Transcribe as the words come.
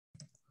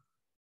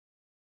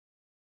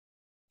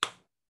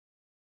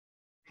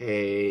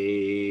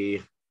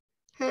Hey,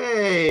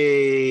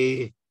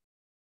 hey,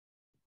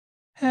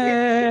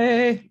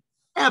 Hey,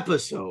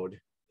 episode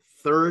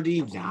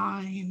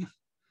 39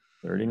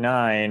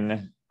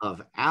 39.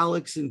 of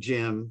Alex and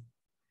Jim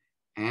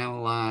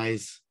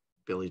analyze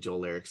Billy Joel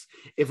lyrics.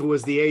 If it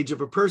was the age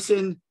of a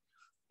person,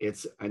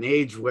 it's an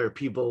age where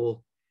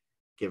people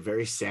get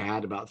very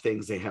sad about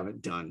things they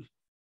haven't done.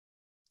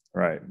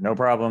 Right. No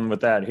problem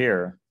with that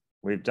here.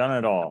 We've done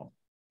it all.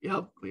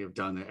 Yep, we have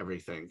done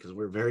everything because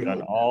we're very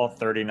Done old. all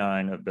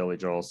 39 of Billy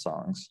Joel's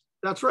songs.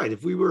 That's right.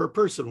 If we were a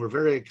person, we're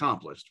very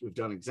accomplished. We've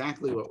done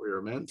exactly what we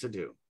were meant to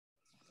do.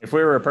 If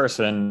we were a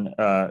person,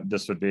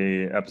 this would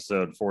be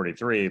episode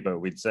 43, but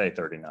we'd say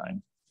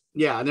 39.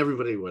 Yeah, and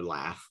everybody would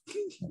laugh.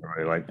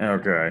 Everybody like,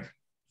 okay.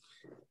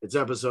 It's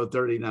episode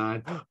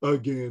 39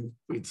 again,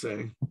 we'd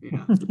say.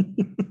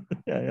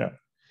 Yeah. Yeah.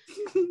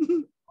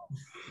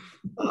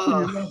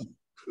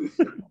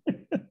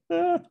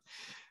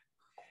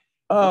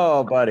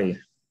 Oh, buddy.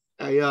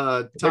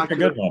 I talked a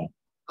good one.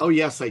 Oh,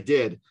 yes, I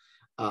did.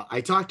 I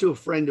talked to a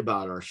friend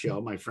about our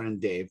show, my friend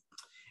Dave,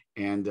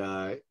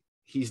 and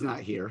he's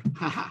not here.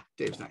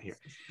 Dave's not here.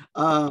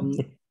 I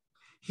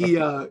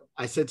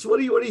said, so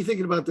what are you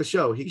thinking about the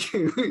show? He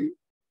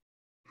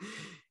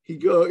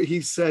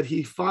said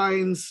he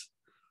finds,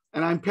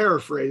 and I'm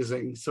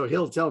paraphrasing, so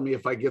he'll tell me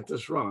if I get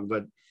this wrong,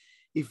 but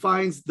he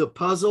finds the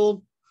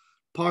puzzle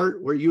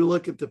part where you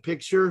look at the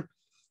picture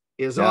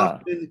is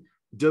often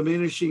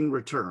diminishing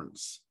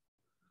returns,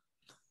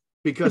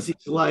 because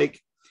he's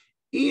like,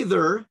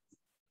 either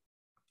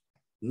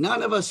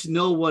none of us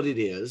know what it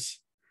is,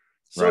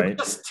 so right.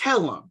 just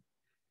tell them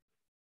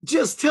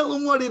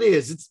what it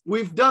is.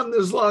 We've done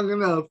this long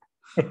enough.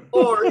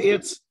 Or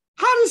it's,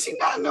 how does he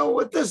not know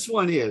what this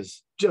one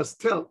is?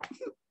 Just tell.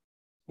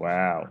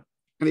 Wow.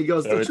 And he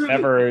goes, so it's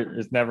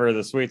never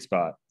the sweet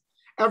spot.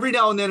 Every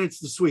now and then it's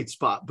the sweet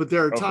spot, but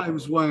there are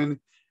times when,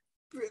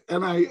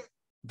 and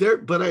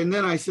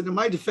then I said, in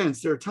my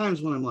defense, there are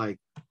times when I'm like,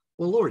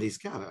 well, Lord, he's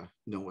gotta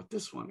know what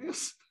this one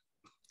is.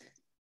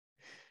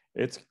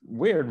 It's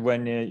weird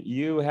when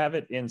you have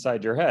it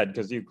inside your head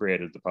because you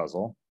created the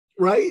puzzle.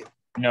 Right?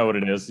 You know what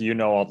it is. You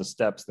know all the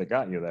steps that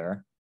got you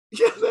there.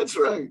 Yeah, that's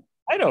right.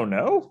 I don't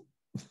know.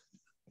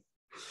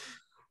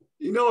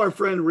 You know our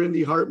friend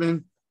Rindy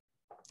Hartman?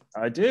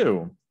 I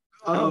do.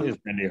 How is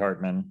Rindy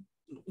Hartman?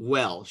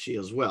 Well, she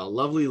is well.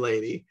 Lovely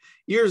lady.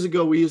 Years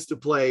ago, we used to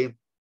play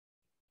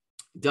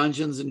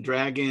Dungeons and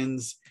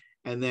Dragons,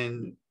 and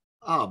then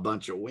a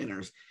bunch of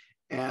winners.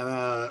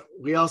 And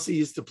we also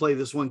used to play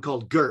this one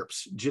called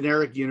GURPS,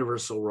 Generic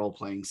Universal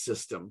Role-Playing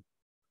System.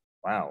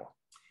 Wow.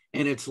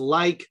 And it's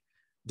like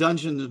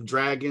Dungeons and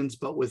Dragons,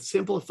 but with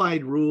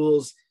simplified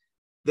rules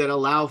that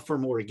allow for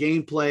more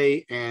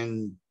gameplay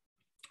and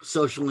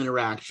social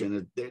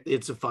interaction.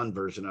 It's a fun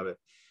version of it.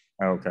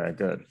 Okay,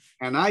 good.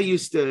 And I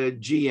used to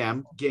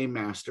GM, Game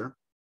Master.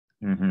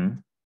 Mm-hmm.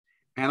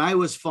 And I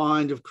was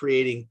fond of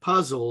creating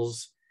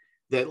puzzles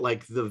that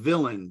like the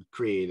villain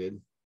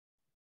created.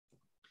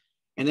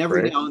 And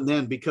every now and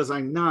then, because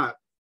I'm not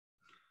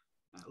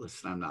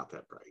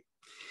that bright.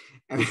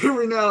 And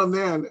every now and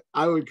then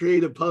I would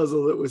create a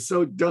puzzle that was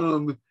so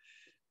dumb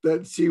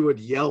that she would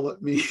yell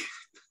at me.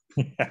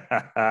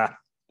 The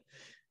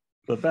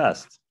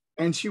best.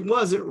 And she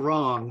wasn't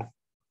wrong.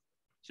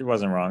 She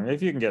wasn't wrong.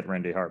 If you can get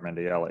Rindy Hartman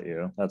to yell at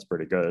you, that's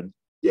pretty good.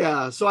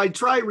 Yeah. So I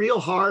try real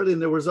hard, and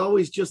there was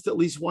always just at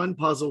least one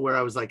puzzle where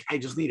I was like, I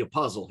just need a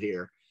puzzle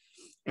here.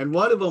 And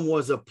one of them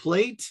was a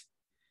plate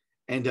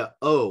and a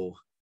O.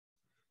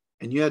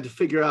 And you had to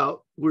figure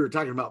out, we were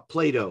talking about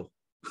Play-Doh.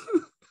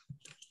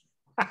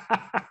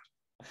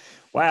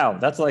 Wow,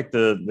 that's like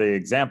the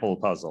example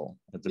puzzle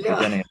at the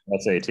beginning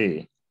of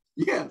SAT.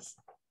 Yes.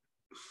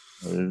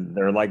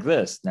 They're like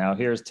this. Now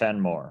here's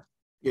 10 more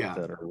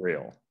that are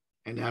real.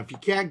 And now if you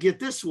can't get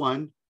this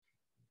one,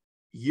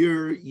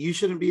 you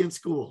shouldn't be in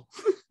school.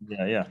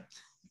 Yeah.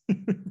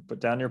 Put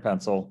down your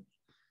pencil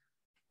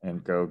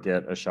and go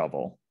get a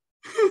shovel.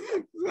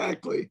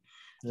 Exactly.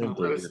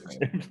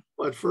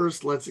 But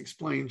first, let's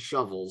explain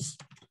shovels.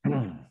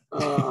 And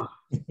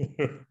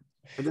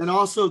then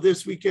also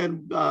this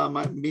weekend,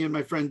 me and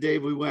my friend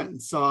Dave, we went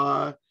and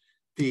saw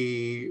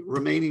the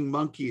Remaining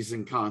Monkeys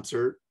in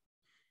concert.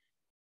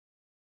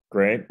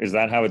 Great. Is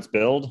that how it's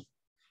billed?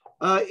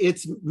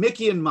 It's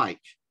Mickey and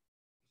Mike.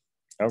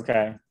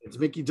 Okay. It's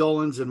Mickey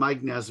Dolenz and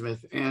Mike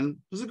Nesmith, and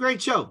it was a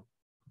great show.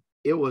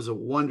 It was a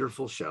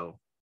wonderful show.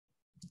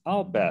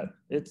 I'll bet.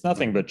 It's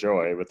nothing but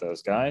joy with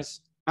those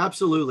guys.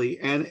 Absolutely.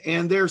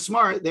 And they're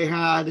smart. They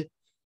had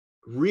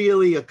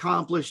really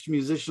accomplished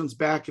musicians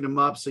backing them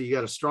up. So you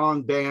got a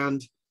strong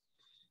band.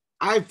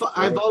 I've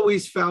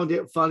always found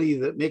it funny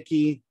that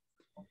Mickey,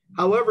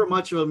 however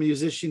much of a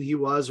musician he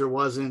was or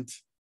wasn't,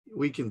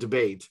 we can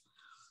debate.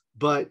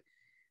 But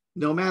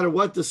no matter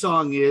what the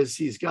song is,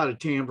 he's got a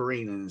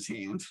tambourine in his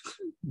hand.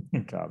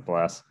 God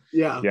bless.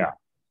 Yeah.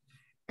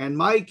 And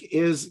Mike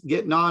is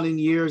getting on in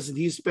years, and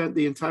he spent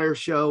the entire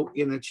show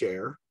in a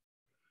chair.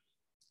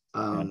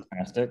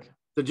 Fantastic.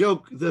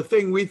 The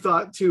thing we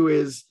thought too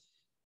is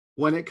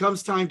when it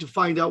comes time to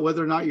find out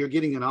whether or not you're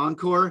getting an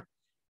encore,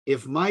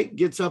 if Mike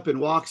gets up and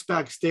walks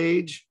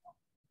backstage,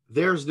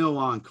 there's no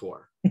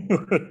encore.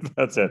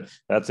 That's it.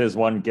 That's his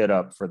one get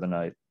up for the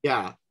night.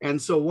 Yeah.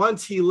 And so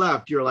once he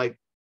left, you're like,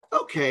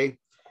 okay.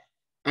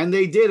 And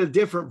they did a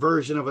different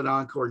version of an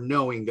encore,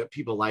 knowing that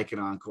people like an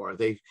encore.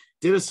 They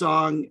did a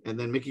song, and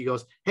then Mickey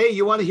goes, hey,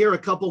 you want to hear a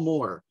couple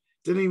more?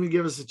 Didn't even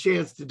give us a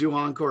chance to do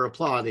encore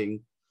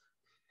applauding,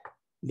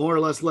 more or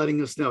less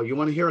letting us know. You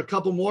want to hear a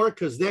couple more?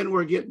 Because then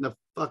we're getting the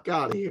fuck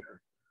out of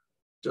here.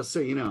 Just so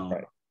you know.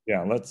 Right.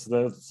 Yeah,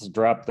 let's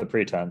drop the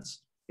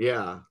pretense.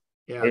 Yeah.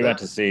 Yeah. We went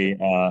to see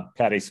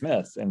Patti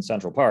Smith in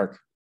Central Park.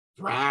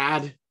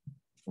 Brad.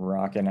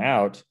 Rocking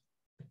out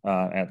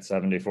at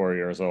 74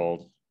 years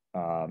old.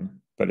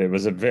 But it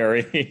was a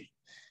very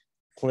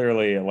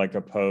clearly like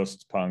a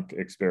post-punk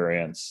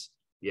experience.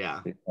 Yeah.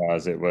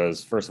 Because it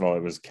was, first of all,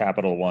 it was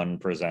Capital One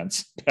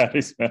presents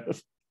Patti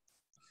Smith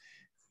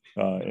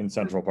in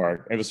Central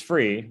Park. It was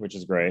free, which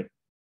is great.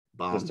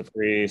 Bomb. Just a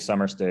free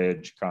summer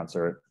stage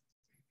concert.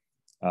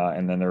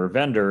 And then there were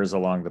vendors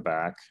along the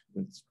back.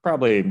 It's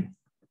probably a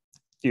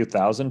few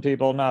thousand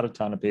people, not a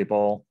ton of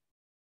people.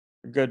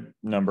 A good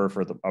number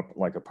for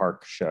like a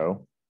park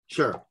show.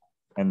 Sure.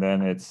 And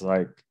then it's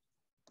like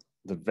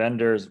the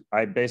vendors,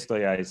 I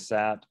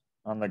sat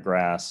on the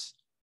grass,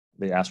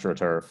 the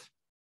AstroTurf,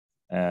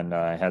 and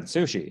I had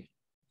sushi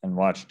and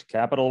watched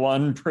Capital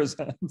One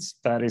presents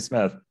Patti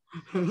Smith.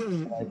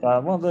 I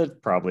thought, well,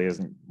 that probably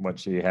isn't what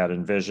she had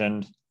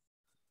envisioned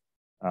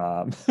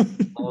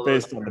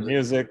based on the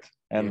music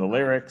and the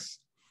lyrics.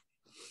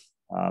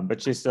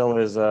 But she still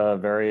is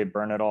very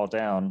burn it all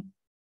down.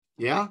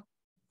 Yeah.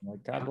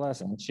 Like, God bless.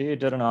 And she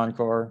did an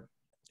encore.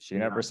 She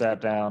never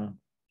sat down.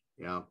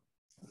 Yeah.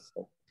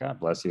 So, God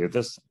bless you.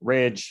 This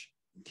rage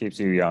keeps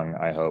you young,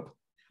 I hope.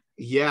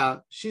 Yeah.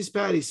 She's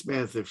Patti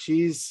Smith. If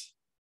she's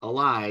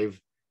alive,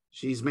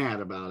 she's mad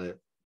about it.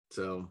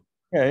 So.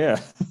 Yeah.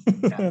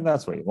 And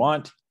that's what you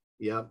want.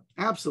 Yeah,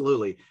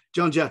 absolutely.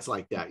 Joan Jett's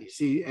like that. You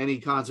see any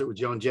concert with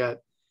Joan Jett,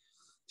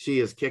 she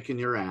is kicking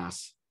your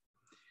ass.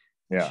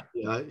 Yeah.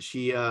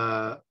 She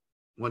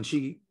when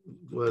she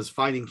was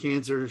fighting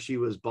cancer, she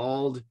was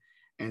bald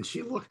and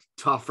she looked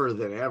tougher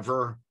than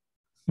ever.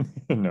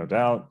 No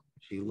doubt.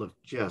 She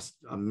looked just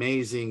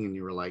amazing. And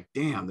you were like,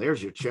 damn,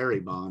 there's your cherry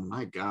bomb.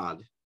 My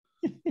God.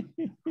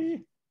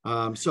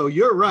 So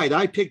you're right.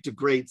 I picked a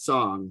great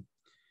song.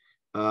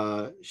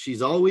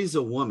 She's Always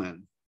a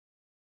Woman.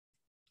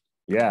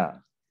 Yeah.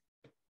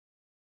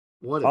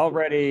 What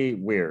already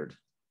weird.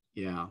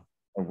 Yeah.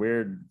 A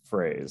weird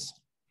phrase.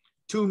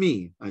 To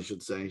me, I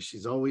should say.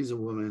 She's always a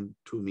woman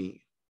to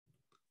me.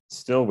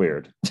 Still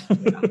weird.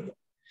 Yeah.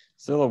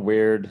 Still a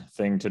weird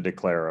thing to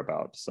declare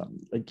about some.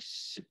 Like,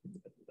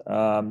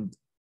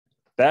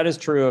 that is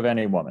true of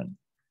any woman.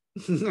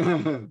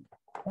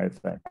 I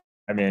think.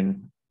 I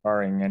mean,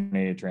 barring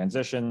any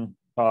transition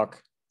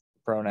talk,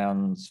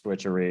 pronoun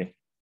switchery.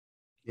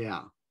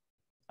 Yeah.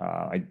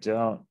 I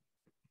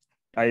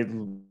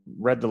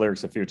read the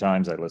lyrics a few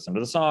times. I listened to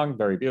the song,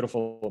 very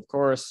beautiful, of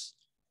course.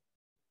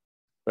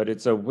 But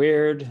it's a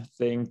weird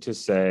thing to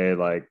say,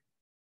 like,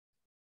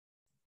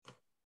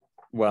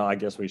 well, I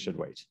guess we should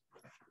wait.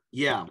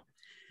 Yeah.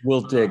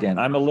 We'll dig in.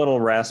 I'm a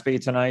little raspy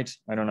tonight.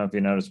 I don't know if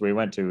you noticed, we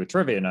went to a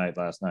trivia night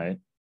last night.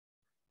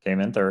 Came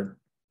in third.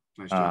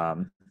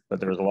 But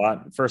there was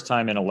first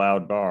time in a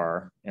loud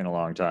bar in a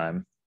long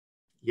time.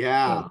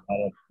 Yeah. So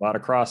a lot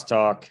of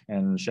crosstalk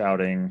and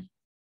shouting.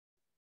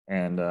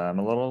 And I'm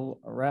a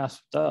little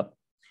rasped up.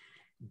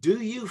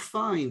 Do you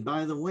find,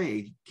 by the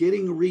way,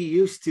 getting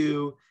reused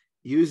to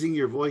using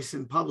your voice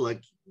in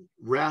public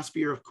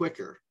raspier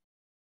quicker?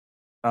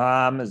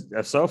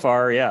 So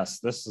far, yes.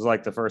 This is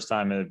like the first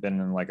time I've been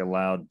in like a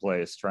loud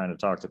place trying to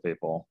talk to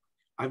people.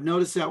 I've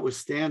noticed that with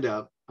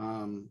stand-up,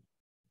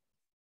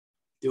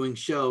 doing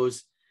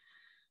shows,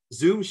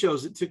 Zoom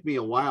shows, it took me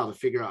a while to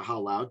figure out how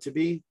loud to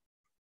be.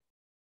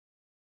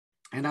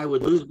 And I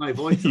would lose my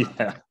voice.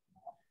 Yeah.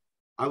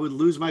 I would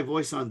lose my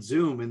voice on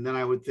Zoom, and then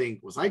I would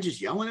think, was I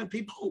just yelling at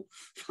people?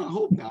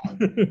 Oh,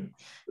 God.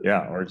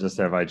 Yeah, or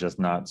have I just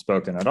not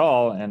spoken at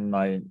all, and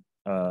my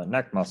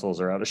neck muscles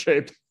are out of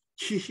shape?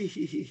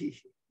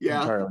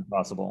 Yeah. Entirely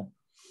possible.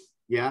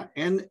 Yeah,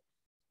 and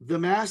the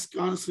mask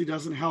honestly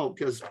doesn't help,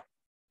 because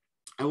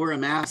I wear a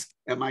mask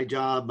at my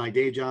job, my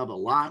day job, a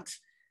lot,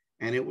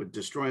 and it would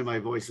destroy my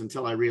voice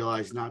until I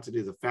realized not to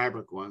do the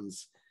fabric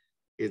ones.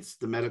 It's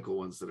the medical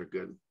ones that are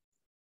good.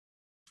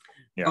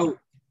 Yeah. Oh,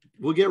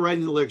 we'll get right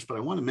into the lyrics, but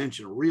I want to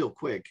mention real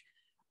quick,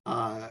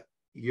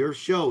 your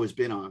show has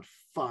been on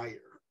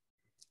fire.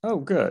 Oh,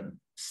 good.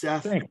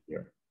 Seth. Thank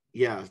you.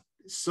 Yeah,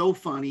 so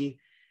funny.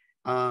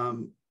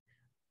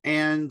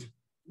 And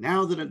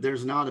now that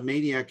there's not a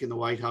maniac in the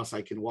White House,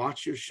 I can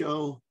watch your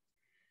show,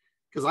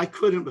 because I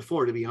couldn't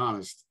before, to be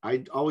honest.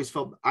 I always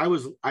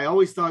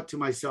thought to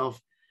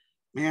myself,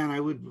 man, I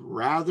would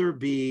rather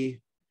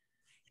be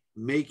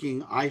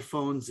making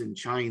iPhones in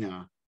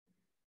China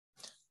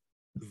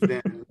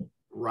than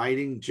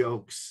writing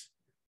jokes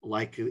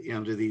like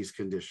under these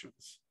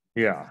conditions.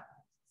 Yeah,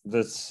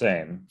 the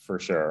same for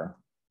sure.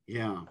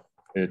 Yeah.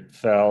 It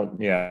felt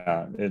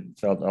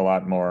a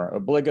lot more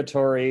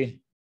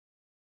obligatory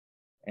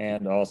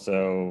and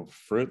also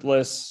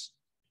fruitless.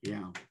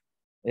 Yeah.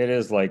 It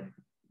is like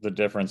the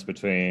difference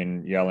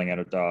between yelling at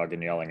a dog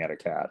and yelling at a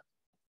cat.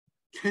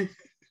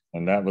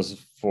 And that was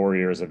 4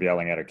 years of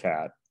yelling at a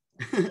cat.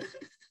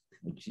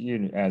 Which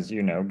as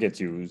you know, gets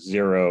you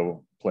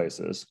 0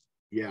 places.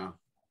 Yeah.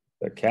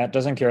 The cat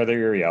doesn't care that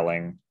you're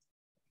yelling.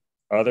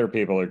 Other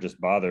people are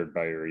just bothered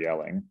by your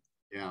yelling.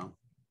 Yeah.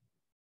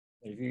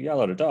 If you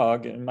yell at a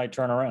dog, it might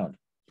turn around.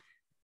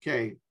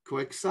 Okay,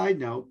 quick side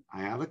note.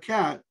 I have a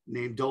cat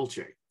named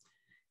Dolce,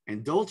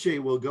 and Dolce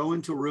will go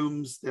into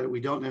rooms that we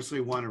don't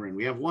necessarily want her in.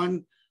 We have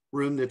one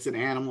room that's an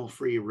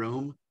animal-free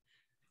room.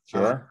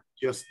 Sure.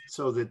 Just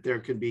so that there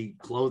could be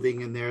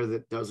clothing in there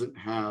that doesn't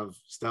have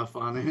stuff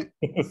on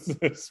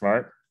it.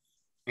 Smart.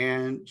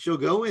 And she'll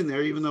go in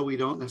there, even though we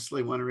don't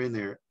necessarily want her in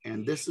there.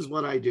 And this is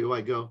what I do. I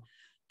go,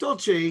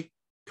 Dolce,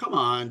 come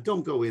on,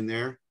 don't go in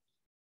there.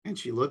 And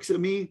she looks at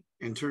me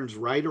and turns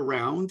right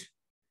around.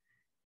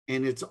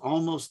 And it's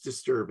almost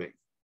disturbing.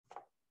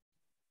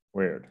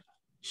 Weird.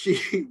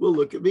 She will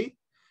look at me,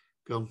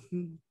 go,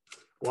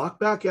 walk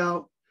back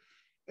out.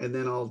 And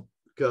then I'll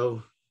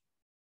go,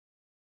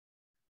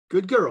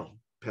 good girl,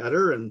 pet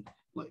her, and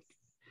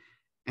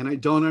and I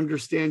don't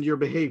understand your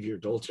behavior,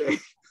 Dolce.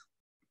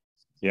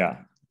 Yeah.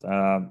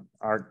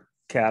 Our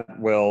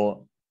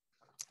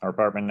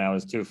apartment now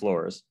is 2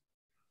 floors.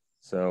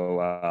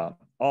 So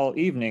all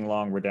evening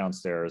long, we're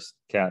downstairs,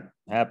 cat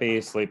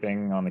happy,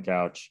 sleeping on the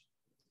couch.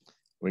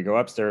 We go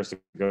upstairs to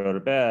go to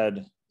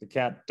bed. The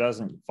cat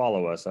doesn't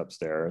follow us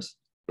upstairs,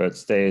 but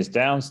stays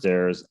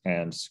downstairs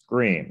and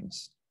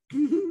screams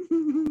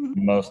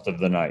most of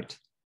the night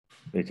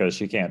because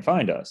she can't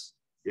find us.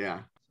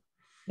 Yeah.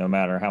 No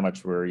matter how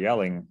much we're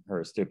yelling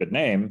her stupid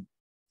name,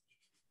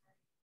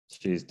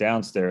 she's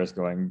downstairs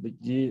going,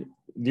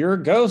 you're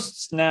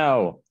ghosts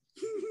now.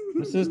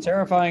 This is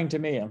terrifying to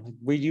me. I'm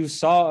like, you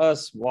saw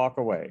us walk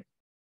away.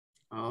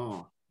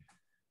 Oh.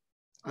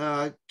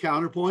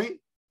 Counterpoint,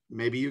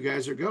 maybe you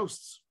guys are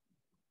ghosts.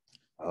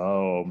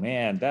 Oh,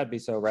 man, that'd be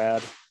so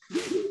rad.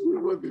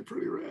 It would be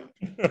pretty rad.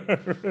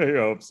 I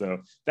hope so.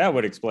 That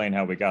would explain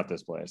how we got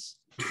this place.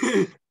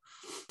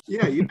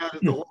 Yeah, you had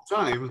it the whole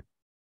time.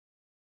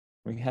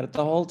 We had it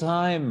the whole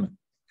time.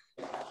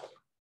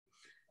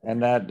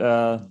 And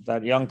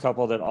that young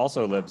couple that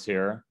also lives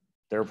here,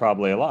 they're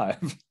probably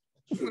alive.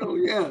 Oh,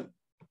 yeah.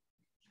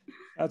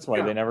 That's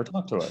why they never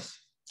talk to us.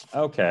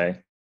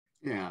 Okay.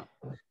 Yeah.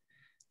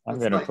 I'm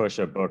going to push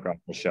a book off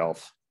the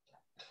shelf.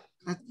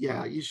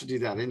 Yeah, you should do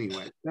that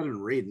anyway. Better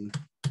than reading.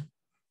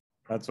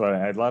 That's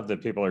why I love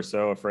that people are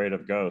so afraid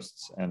of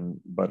ghosts,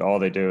 but all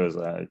they do is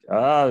a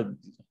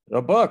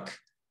book.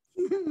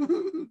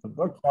 The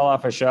book fell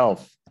off a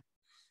shelf.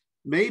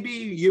 Maybe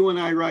you and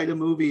I write a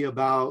movie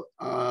about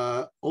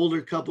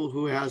older couple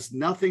who has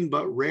nothing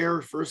but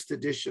rare first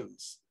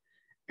editions,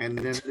 and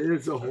then it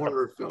is a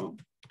horror film.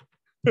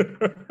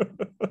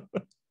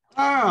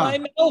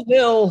 My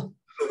Melville.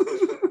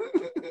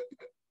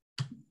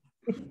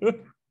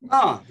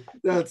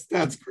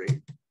 That's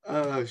great.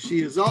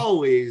 She is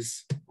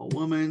always a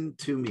woman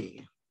to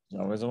me.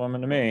 Always a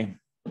woman to me.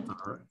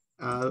 All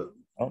right.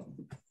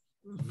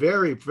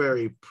 Very,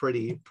 very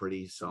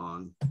pretty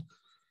song.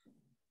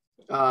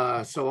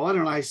 So why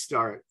don't I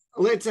start?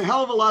 It's a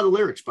hell of a lot of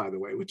lyrics, by the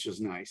way, which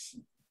is nice.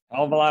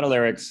 Hell of a lot of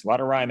lyrics, a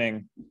lot of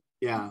rhyming.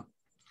 Yeah.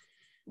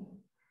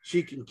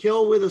 She can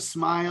kill with a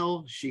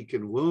smile. She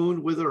can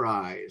wound with her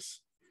eyes.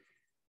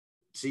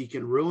 She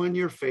can ruin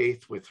your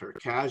faith with her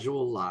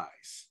casual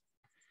lies.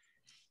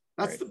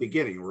 That's the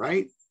beginning,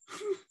 right?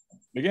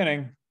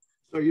 Beginning.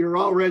 So you're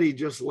already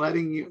just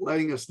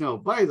letting us know.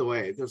 By the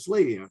way, this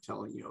lady I'm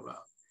telling you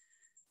about,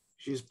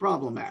 she's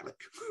problematic.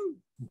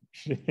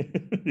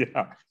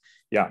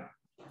 Yeah.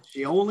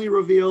 She only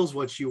reveals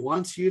what she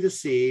wants you to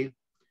see.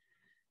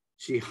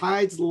 She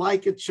hides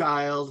like a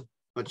child,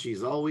 but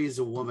she's always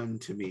a woman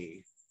to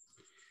me.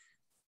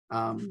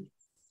 Hide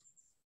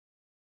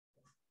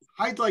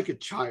like a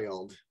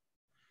child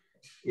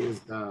is,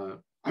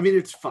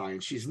 it's fine.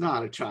 She's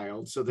not a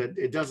child, so that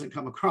it doesn't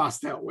come across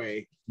that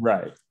way.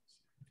 Right.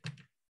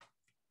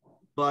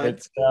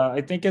 But I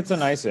think it's a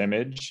nice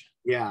image.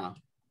 Yeah.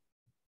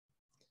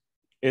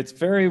 It's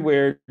very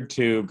weird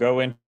to go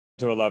into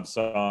a love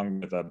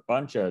song with a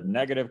bunch of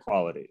negative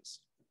qualities.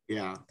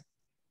 Yeah.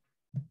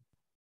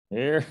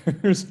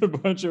 Here's a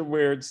bunch of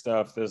weird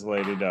stuff this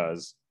lady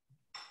does.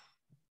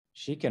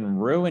 She can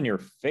ruin your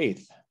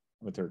faith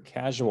with her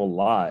casual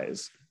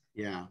lies.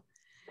 Yeah.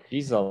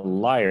 She's a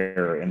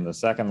liar in the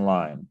second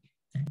line.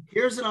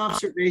 Here's an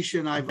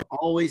observation I've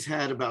always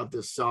had about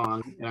this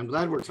song, and I'm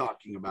glad we're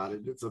talking about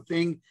it. It's a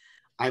thing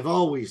I've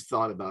always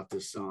thought about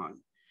this song.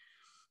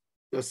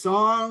 The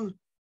song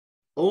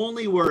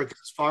only works,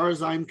 as far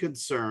as I'm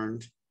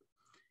concerned,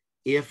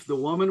 if the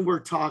woman we're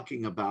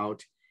talking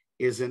about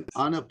is an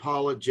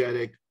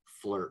unapologetic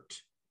flirt.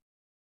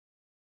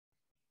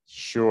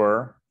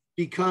 Sure.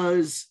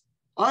 Because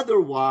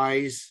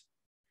otherwise,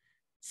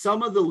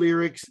 some of the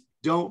lyrics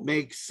don't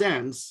make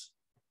sense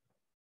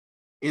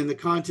in the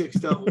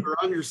context of we're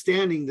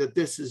understanding that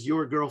this is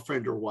your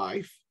girlfriend or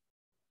wife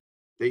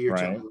that you're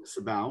Right. telling us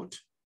about.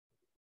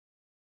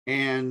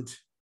 And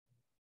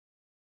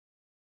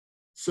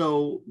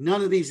so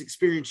none of these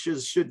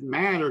experiences should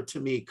matter to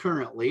me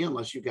currently,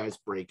 unless you guys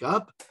break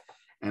up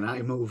and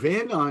I move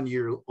in on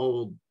your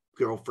old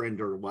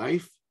girlfriend or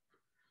wife.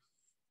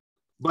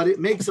 But it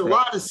makes a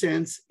lot of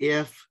sense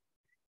if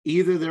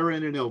either they're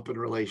in an open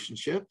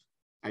relationship.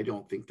 I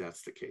don't think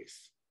that's the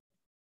case.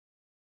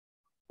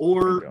 I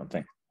Or don't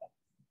think.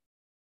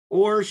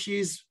 or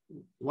she's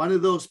one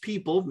of those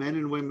people, men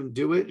and women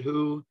do it,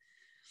 who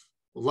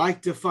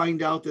like to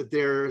find out that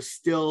they're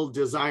still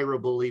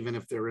desirable even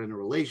if they're in a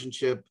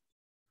relationship.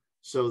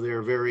 So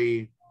they're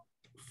very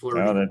flirty.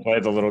 Oh, they play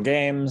the little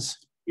games.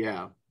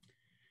 Yeah.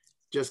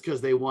 Just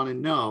because they want to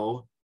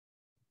know,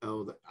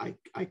 oh, I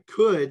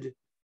could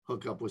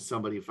hook up with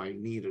somebody if I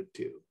needed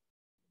to.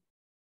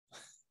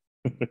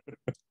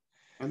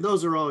 And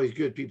those are always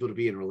good people to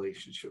be in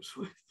relationships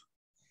with.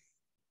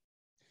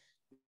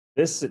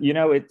 This,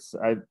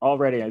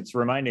 it's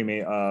reminding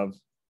me of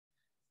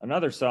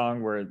another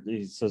song where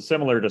it's a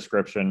similar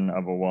description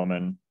of a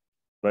woman,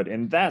 but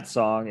in that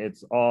song,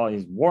 he's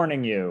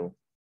warning you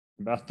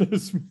about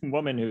this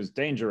woman who's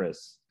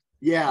dangerous.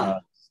 Yeah.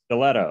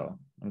 Stiletto.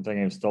 I'm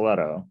thinking of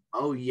Stiletto.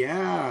 Oh,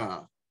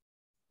 yeah.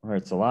 Where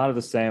it's a lot of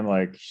the same,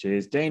 like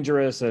she's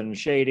dangerous and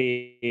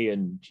shady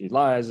and she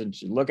lies and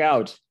she look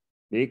out,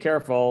 be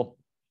careful.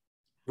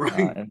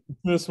 Right. And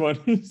this one,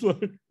 he's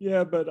like,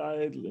 yeah, but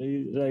I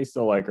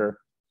still like her.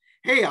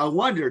 Hey, I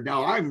wonder,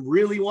 now I'm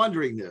really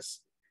wondering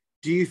this.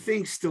 Do you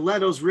think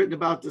Stiletto's written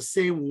about the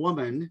same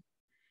woman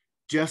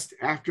just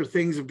after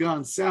things have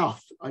gone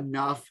south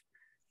enough?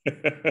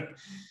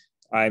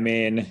 I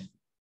mean,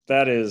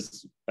 that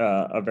is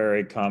a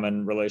very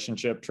common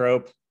relationship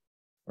trope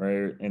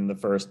where in the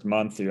first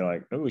month you're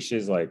like, oh,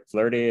 she's like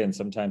flirty, and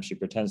sometimes she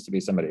pretends to be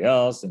somebody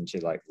else and she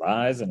like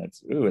lies, and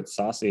it's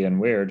saucy and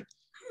weird.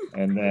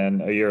 And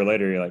then a year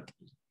later, you're like,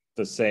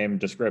 the same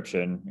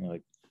description. You're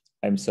like,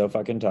 I'm so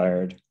fucking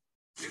tired.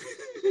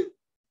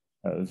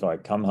 It's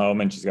like, come home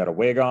and she's got a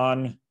wig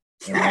on.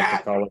 And like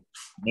to call it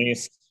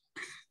Denise.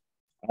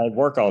 I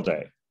work all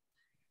day.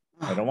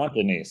 I don't want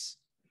Denise.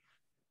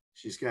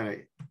 She's got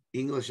an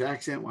English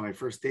accent when I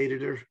first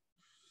dated her.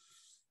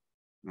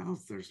 No,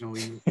 there's no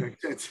English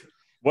accent.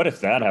 What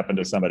if that happened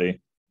to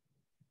somebody?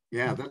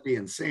 Yeah, that'd be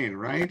insane,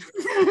 right?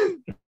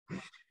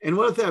 And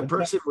what if that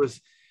person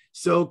was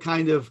so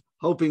kind of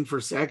hoping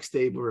for sex,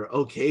 they were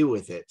okay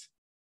with it?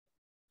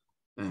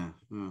 Yeah.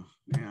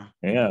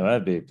 Yeah,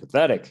 that'd be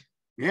pathetic.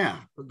 Yeah,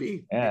 would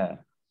be. Yeah.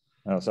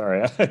 Oh,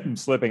 sorry. I'm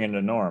slipping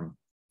into norm.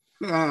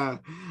 But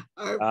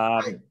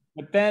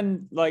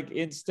then, like,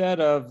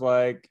 instead of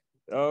like,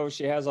 oh,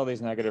 she has all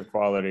these negative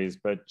qualities,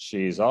 but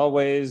she's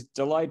always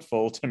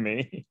delightful to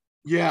me.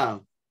 Yeah.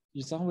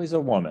 She's always a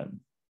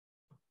woman.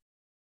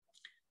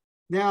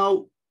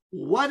 Now,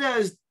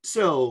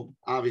 so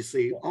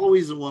obviously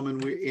always a woman,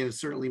 we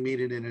certainly mean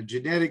it in a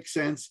genetic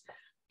sense,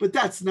 but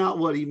that's not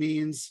what he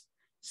means.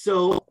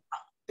 So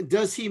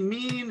does he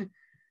mean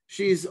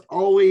she's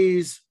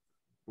always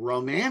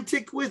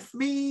romantic with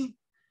me?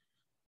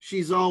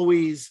 She's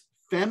always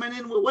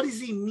feminine? What does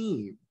he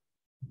mean?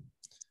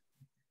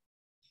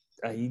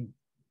 I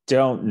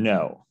don't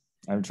know.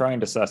 I'm trying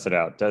to suss it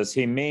out. Does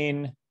he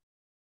mean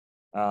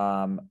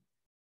a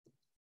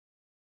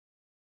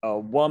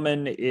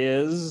woman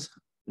is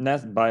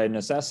by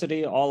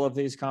necessity all of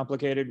these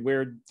complicated,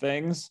 weird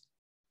things?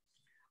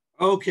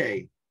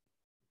 Okay.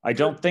 I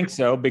don't think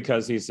so,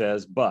 because he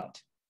says,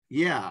 but.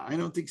 Yeah, I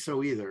don't think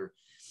so either.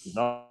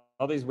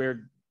 All these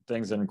weird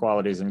things and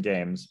qualities in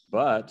games,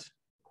 but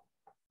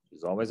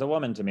she's always a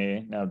woman to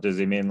me. Now, does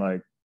he mean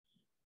like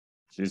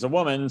she's a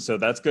woman, so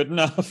that's good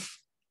enough?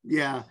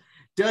 Yeah.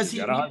 Does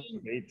he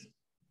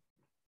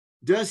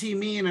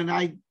mean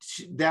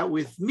that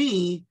with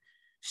me,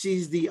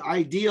 she's the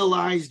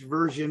idealized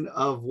version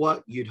of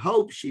what you'd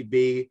hope she'd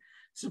be,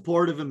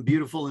 supportive and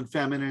beautiful and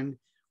feminine.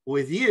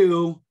 With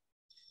you,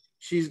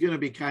 she's going to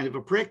be kind of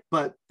a prick,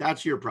 but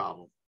that's your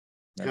problem.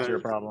 That's your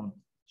problem.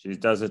 She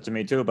does it to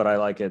me too, but I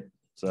like it.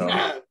 So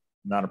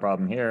not a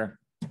problem here.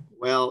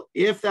 Well,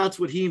 if that's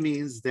what he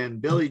means, then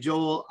Billy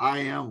Joel, I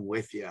am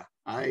with you.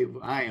 I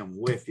am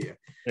with you.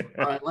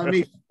 All right, let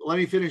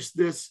me finish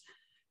this.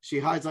 She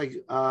hides like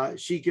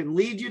she can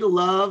lead you to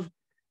love.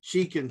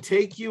 She can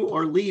take you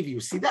or leave you.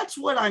 See, that's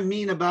what I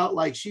mean about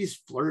like she's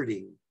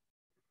flirting.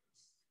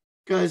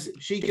 Because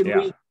she can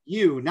lead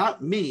you,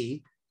 not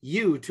me,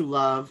 you to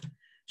love.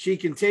 She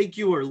can take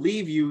you or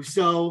leave you.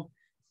 So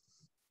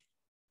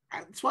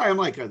that's why I'm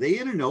like, are they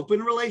in an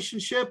open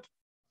relationship?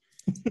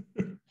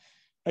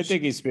 I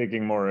think he's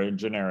speaking more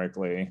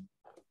generically.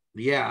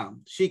 Yeah,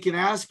 she can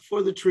ask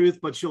for the truth,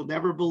 but she'll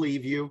never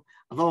believe you.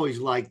 I've always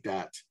liked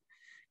that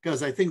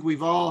because I think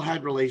we've all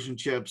had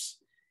relationships.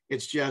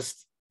 It's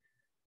just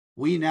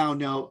we now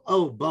know,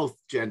 oh, both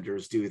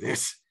genders do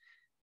this.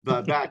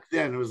 But back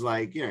then it was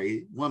like,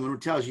 a woman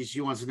tells you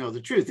she wants to know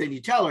the truth, and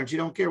you tell her and she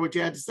don't care what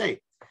you had to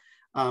say.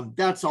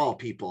 That's all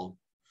people.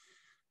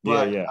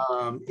 But yeah.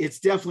 it's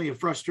definitely a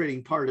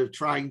frustrating part of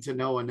trying to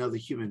know another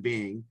human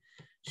being.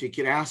 She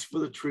can ask for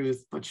the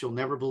truth, but she'll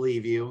never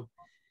believe you.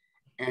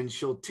 And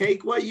she'll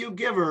take what you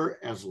give her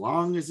as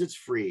long as it's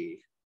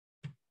free.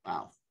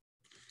 Wow.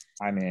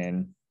 I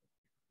mean,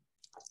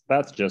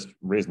 that's just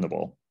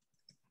reasonable.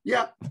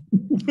 Yeah.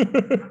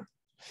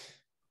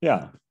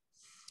 Yeah.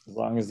 As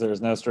long as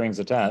there's no strings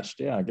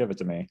attached, yeah, give it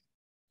to me.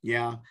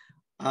 Yeah.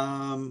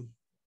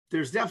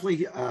 There's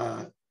definitely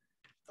a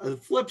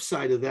flip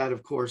side of that,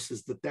 of course,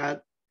 is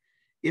that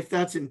if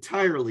that's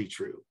entirely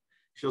true,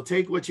 she'll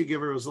take what you give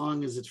her as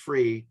long as it's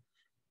free.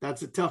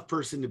 That's a tough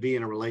person to be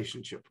in a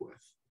relationship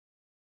with.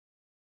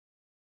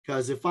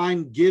 Because if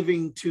I'm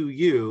giving to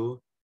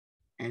you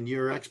and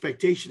your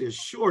expectation is,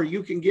 sure,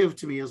 you can give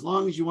to me as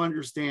long as you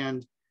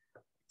understand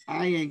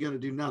I ain't going to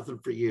do nothing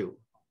for you.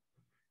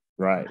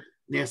 Right.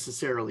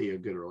 Necessarily a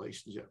good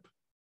relationship.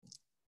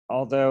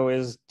 Although,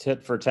 is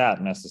tit for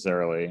tat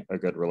necessarily a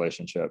good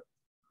relationship?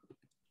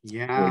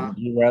 Yeah. Would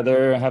you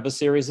rather have a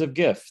series of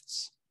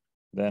gifts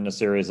than a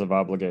series of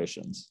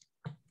obligations?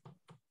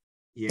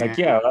 Yeah. Like,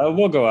 yeah,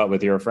 we'll go out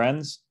with your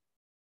friends,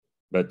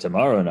 but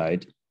tomorrow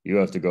night you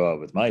have to go out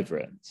with my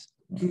friends.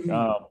 Like,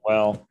 oh,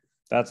 well,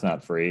 that's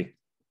not free.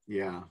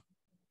 Yeah.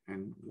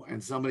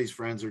 And somebody's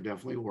friends are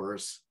definitely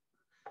worse.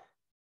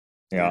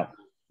 Yeah.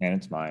 And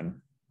it's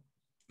mine.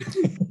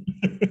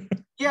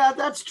 Yeah,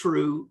 that's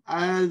true.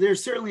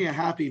 There's certainly a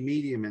happy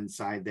medium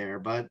inside there,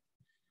 but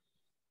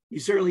you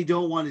certainly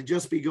don't want to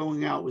just be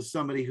going out with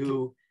somebody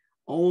who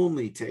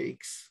only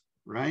takes,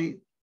 right?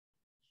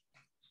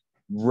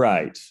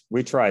 Right.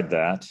 We tried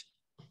that.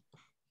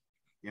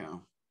 Yeah.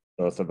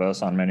 Both of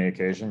us on many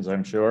occasions,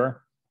 I'm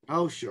sure.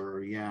 Oh,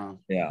 sure. Yeah.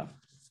 Yeah.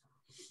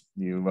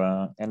 You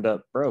end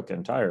up broke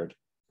and tired.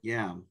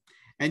 Yeah.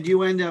 And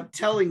you end up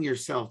telling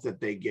yourself that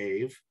they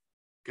gave,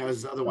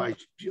 because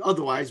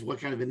otherwise, what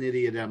kind of an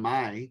idiot am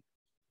I?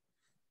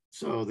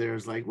 So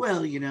there's like,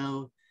 well,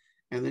 and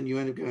then you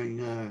end up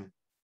going,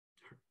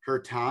 her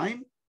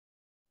time?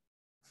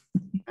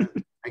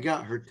 I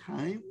got her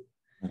time?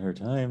 Her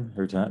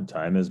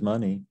time is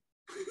money.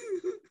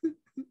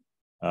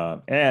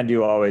 And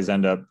you always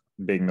end up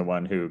being the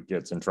one who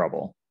gets in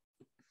trouble.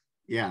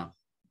 Yeah.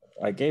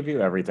 I gave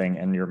you everything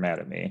and you're mad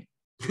at me.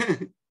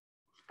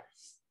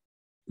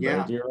 Yeah.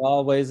 But you're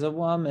always a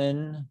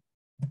woman.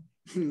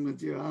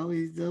 But you're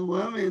always a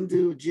woman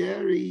to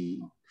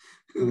Jerry.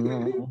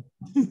 Oh,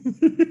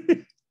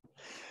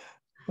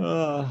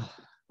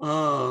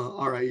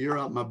 All right. You're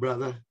up, my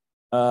brother.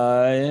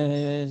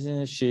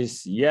 she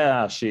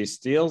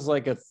steals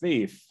like a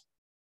thief,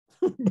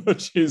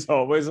 but she's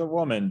always a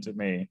woman to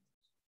me.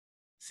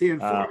 See,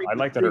 I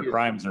like that her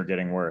crimes are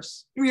getting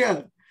worse.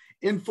 Yeah.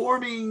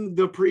 Informing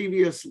the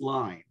previous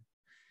line.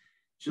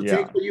 She'll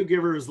take what you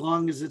give her as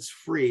long as it's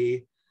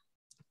free.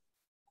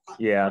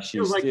 Yeah,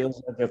 she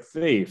steals like a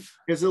thief.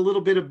 There's a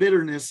little bit of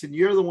bitterness, and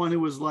you're the one who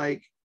was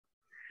like,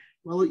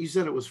 well, you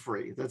said it was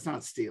free. That's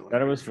not stealing.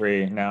 That it was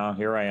free. Now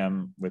here I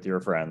am with your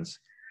friends.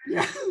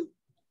 Yeah.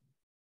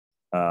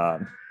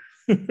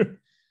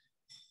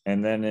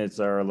 And then it's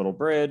our little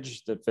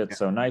bridge that fits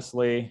so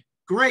nicely.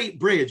 Great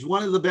bridge.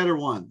 One of the better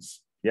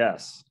ones.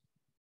 Yes.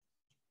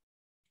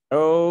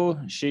 Oh,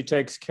 she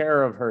takes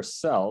care of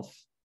herself.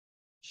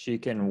 She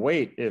can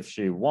wait if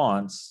she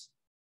wants.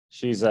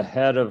 She's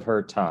ahead of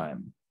her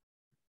time.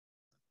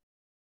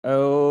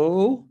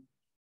 Oh,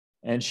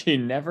 and she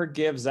never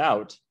gives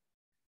out.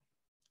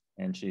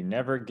 And she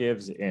never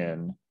gives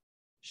in.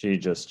 She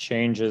just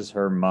changes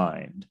her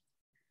mind.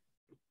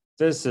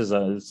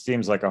 It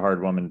seems like a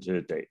hard woman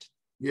to date.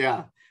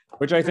 Yeah.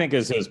 Which I think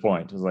is his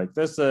point. Is like,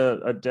 this is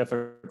a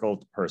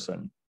difficult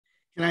person.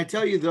 Can I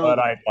tell you though? But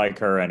I like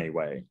her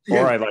anyway.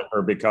 Or I like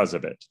her because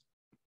of it.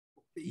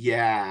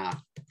 Yeah.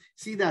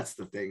 See, that's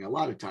the thing. A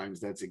lot of times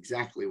that's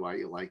exactly why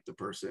you like the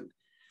person.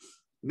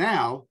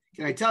 Now,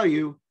 can I tell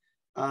you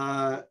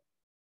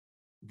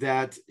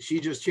that she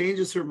just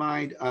changes her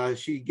mind?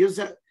 She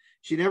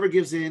never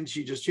gives in.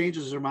 She just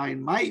changes her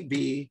mind. Might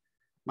be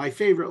my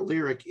favorite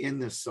lyric in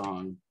this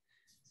song.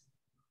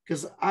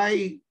 Because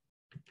I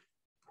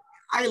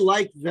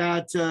like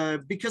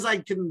that because I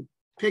can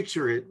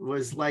picture it.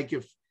 Was like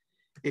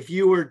if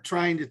you were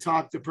trying to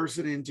talk the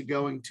person into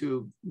going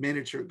to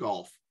miniature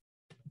golf.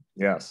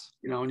 Yes.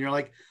 And you're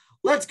like,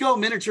 let's go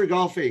miniature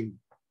golfing.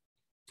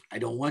 I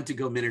don't want to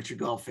go miniature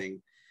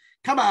golfing.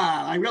 Come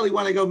on, I really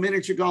want to go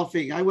miniature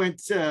golfing. I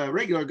went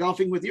regular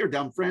golfing with your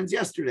dumb friends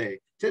yesterday.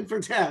 10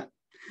 for 10.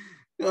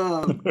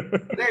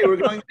 Today we're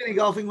going mini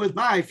golfing with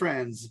my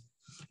friends.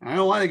 I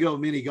don't want to go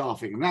mini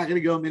golfing. I'm not going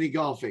to go mini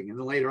golfing. And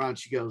then later on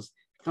she comes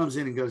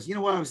in and goes, you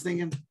know what I was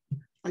thinking? I'd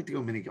like to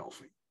go mini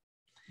golfing.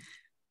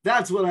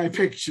 That's what I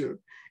picture.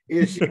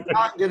 Is she's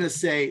not going to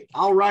say,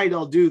 all right,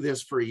 I'll do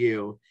this for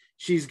you.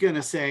 She's going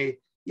to say,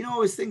 I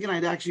was thinking I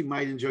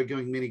might enjoy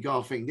going mini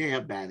golfing. They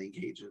have batting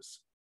cages.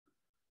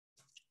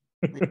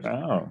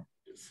 Oh,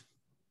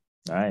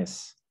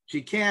 nice.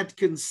 She can't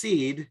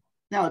concede.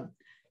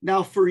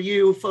 Now for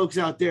you folks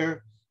out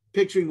there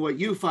picturing what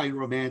you find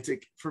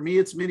romantic, for me,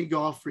 it's mini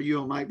golf. For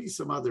you, it might be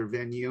some other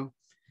venue.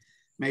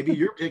 Maybe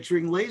you're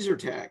picturing laser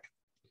tag.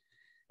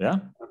 Yeah.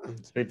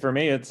 For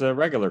me, it's a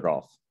regular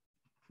golf.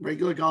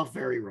 Regular golf,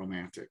 very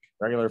romantic.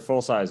 Regular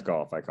full-size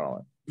golf, I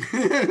call it.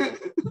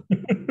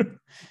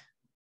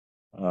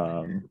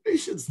 They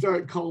should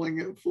start calling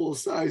it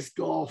full-size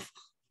golf.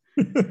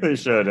 They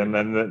should. And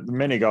then the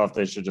mini golf,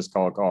 they should just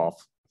call it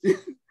golf.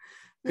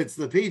 It's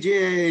the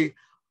PGA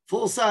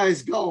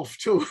full-size golf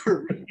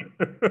tour.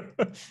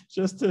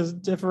 Just to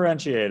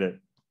differentiate it.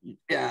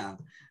 Yeah.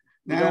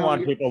 You don't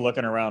want people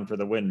looking around for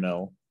the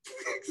windmill.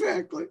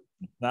 Exactly.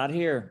 Not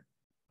here.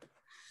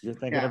 You're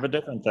thinking of a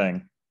different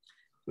thing.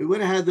 We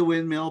would have had the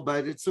windmill,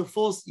 but it's a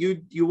full,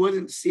 you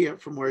wouldn't see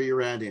it from where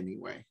you're at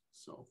anyway.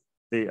 So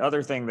the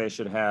other thing they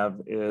should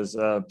have is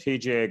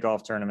PGA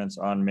golf tournaments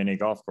on mini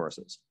golf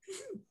courses.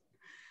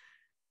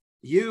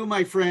 You,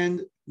 my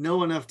friend,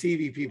 know enough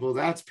TV people.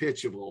 That's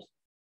pitchable.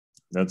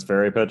 That's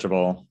very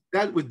pitchable.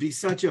 That would be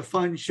such a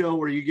fun show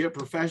where you get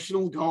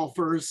professional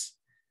golfers.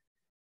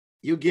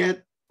 You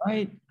get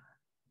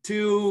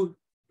two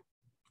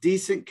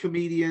decent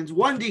comedians,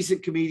 one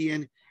decent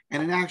comedian,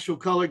 and an actual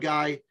color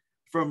guy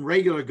from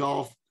regular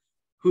golf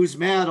who's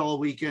mad all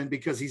weekend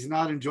because he's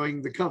not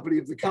enjoying the company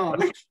of the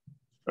comic.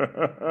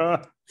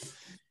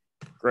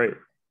 Great.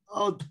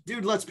 Oh,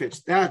 dude, let's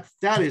pitch. That's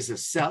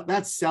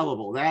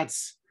sellable.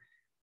 That's,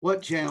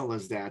 what channel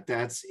is that?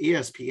 That's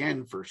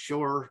ESPN for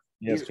sure.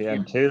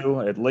 ESPN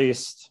 2, at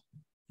least.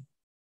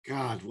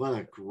 God, what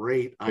a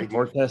great idea.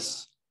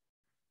 Vortex.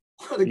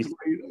 What a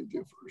great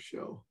idea for a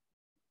show.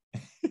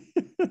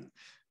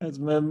 It's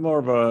more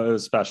of a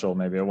special,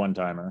 maybe a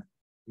one-timer.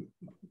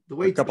 The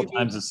way a couple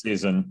times a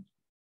season.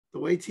 The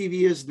way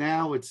TV is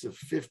now, it's a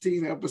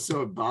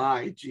 15-episode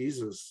buy.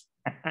 Jesus.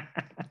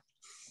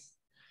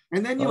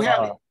 And then you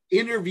have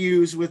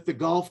interviews with the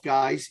golf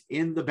guys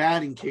in the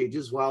batting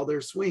cages while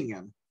they're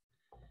swinging.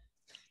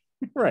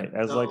 Right,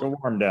 as like a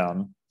warm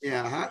down.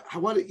 Yeah,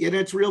 and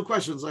it's real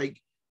questions. Like,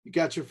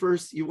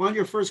 you won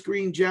your first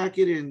green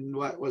jacket in,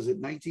 what was it,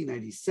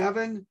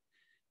 1997?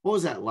 What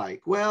was that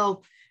like?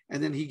 Well,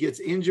 and then he gets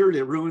injured.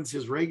 It ruins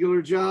his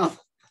regular job.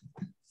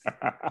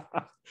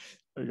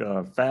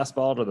 A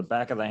fastball to the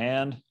back of the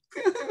hand.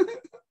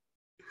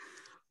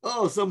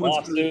 Oh,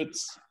 someone's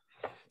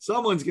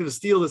going to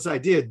steal this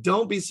idea.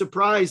 Don't be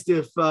surprised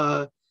if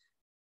the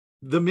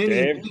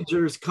mini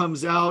majors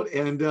comes out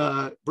and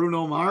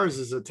Bruno Mars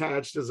is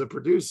attached as a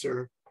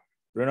producer.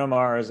 Bruno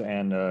Mars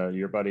and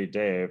your buddy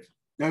Dave.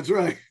 That's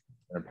right.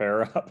 They're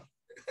pair up.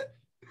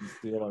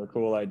 Steal a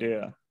cool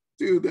idea.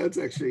 Dude, that's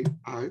actually,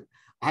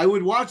 I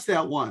would watch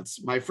that once.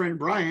 My friend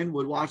Brian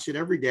would watch it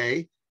every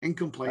day and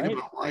complain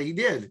about why he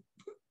did.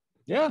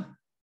 Yeah.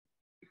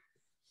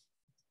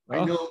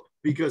 I know,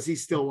 because he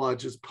still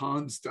watches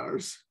Pawn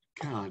Stars.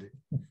 God.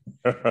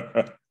 All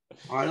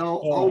right,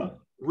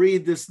 I'll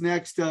read this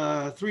next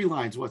 3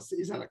 lines.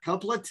 Is that a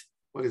couplet?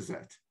 What is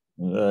that?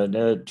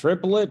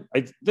 Triplet.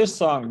 This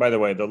song, by the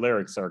way, the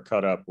lyrics are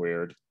cut up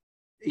weird.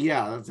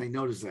 Yeah, I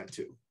noticed that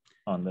too.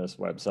 On this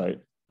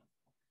website.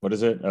 What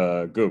is it?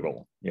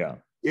 Google. Yeah.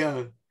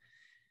 Yeah.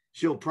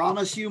 She'll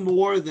promise you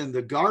more than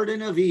the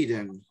Garden of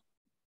Eden.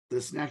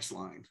 This next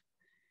line.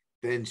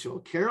 Then she'll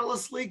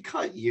carelessly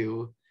cut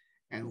you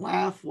and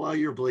laugh while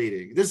you're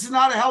bleeding. This is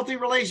not a healthy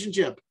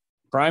relationship.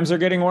 Crimes are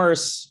getting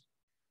worse.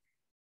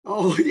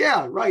 Oh,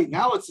 yeah, right.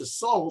 Now it's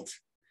assault.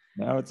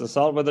 Now it's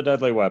assault with a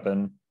deadly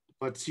weapon.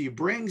 But she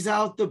brings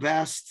out the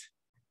best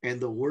and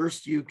the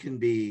worst you can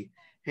be.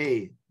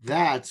 Hey,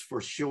 that's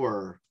for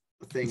sure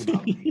a thing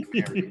about being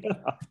married.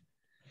 Yeah.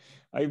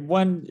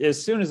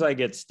 As soon as I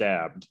get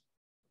stabbed,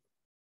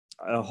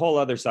 a whole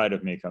other side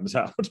of me comes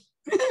out.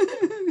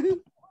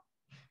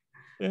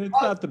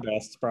 It's not the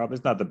best, probably.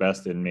 It's not the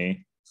best in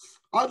me.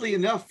 Oddly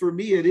enough, for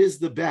me, it is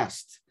the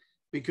best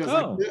because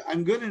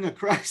I'm good in a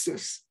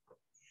crisis.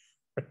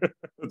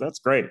 That's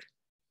great.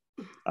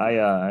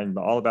 I'm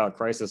all about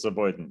crisis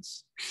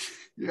avoidance.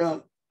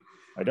 Yeah.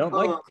 I don't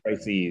like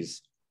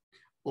crises.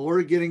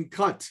 Or getting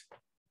cut.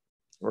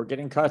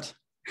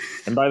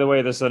 And by the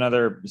way, this is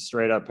another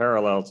straight up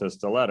parallel to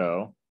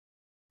Stiletto.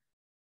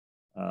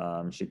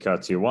 She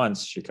cuts you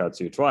once, she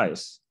cuts you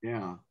twice.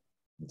 Yeah.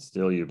 And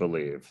still you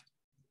believe.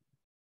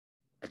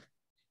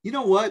 You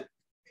know what?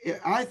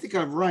 I think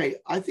I'm right.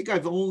 I think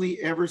I've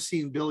only ever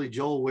seen Billy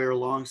Joel wear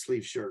long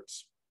sleeve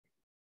shirts.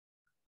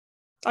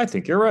 I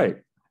think you're right.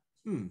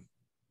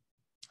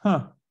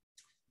 Huh.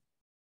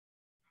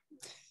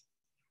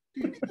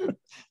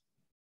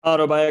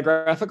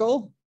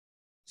 Autobiographical?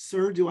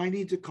 Sir, do I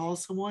need to call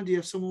someone? Do you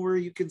have someone where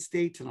you can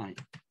stay tonight?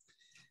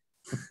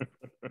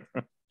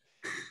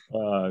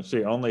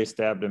 She only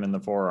stabbed him in the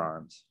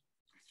forearms.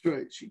 That's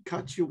right. She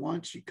cut you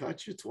once, she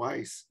cut you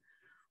twice.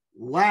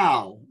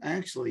 Wow.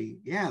 Actually,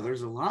 yeah,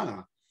 there's a lot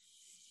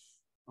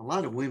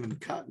of women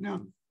cutting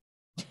him.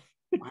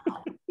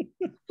 Wow.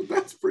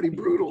 That's pretty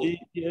brutal.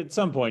 At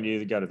some point,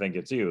 you got to think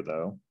it's you,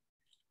 though.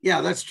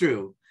 Yeah, that's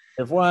true.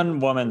 If one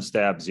woman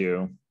stabs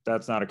you,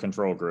 that's not a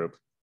control group.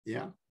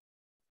 Yeah.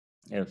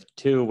 If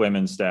 2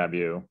 women stab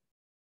you,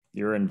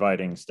 you're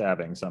inviting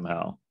stabbing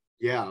somehow.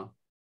 Yeah.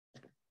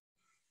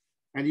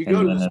 And you And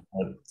go to then this, if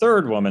the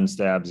third woman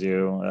stabs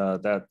you,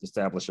 that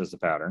establishes the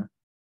pattern.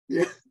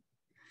 yeah.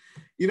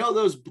 You know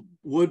those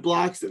wood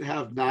blocks that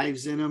have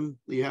knives in them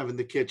you have in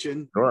the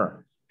kitchen?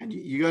 Sure. And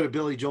you go to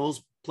Billy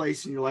Joel's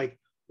place and you're like,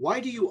 why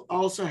do you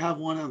also have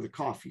one on the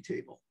coffee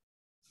table?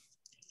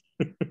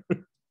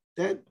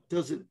 That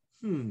doesn't,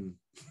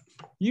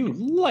 You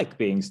like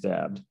being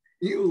stabbed.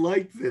 you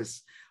like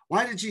this.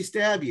 Why did she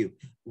stab you?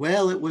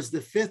 Well, it was the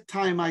 5th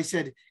time I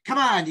said, come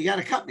on, you got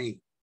to cut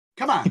me.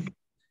 Come on.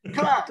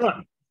 Come on. Come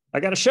on. I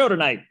got a show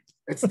tonight.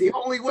 It's the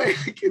only way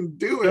I can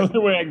do The it. only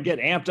way I can get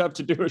amped up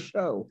to do a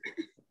show.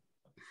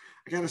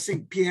 I got to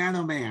sing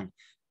Piano Man.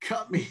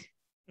 Cut me.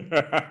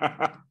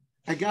 That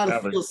I got to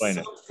would feel explain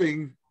it.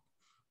 something.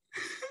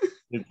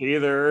 It's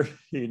either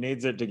he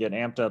needs it to get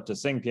amped up to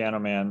sing Piano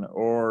Man,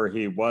 or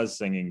he was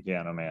singing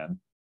Piano Man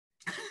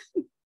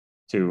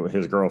to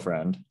his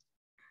girlfriend.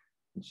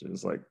 She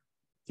was like,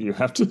 you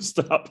have to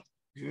stop.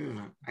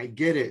 Yeah, I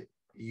get it.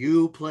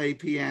 You play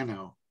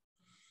piano.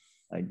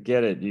 I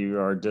get it. You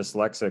are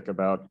dyslexic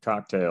about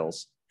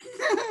cocktails.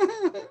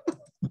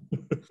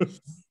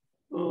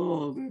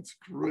 Oh, that's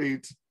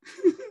great.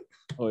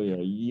 Oh, yeah.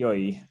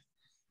 Yoy.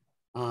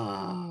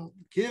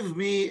 Give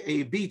me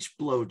a beach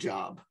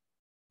blowjob.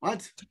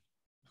 What?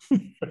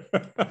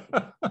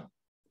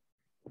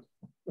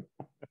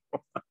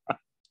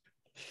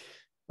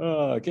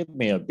 Give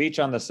me a beach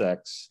on the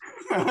sex.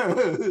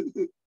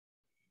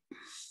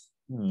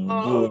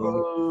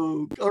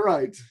 Oh, all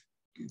right.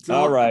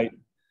 All right.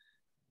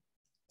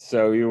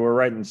 So you were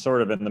right and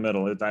sort of in the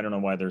middle. I don't know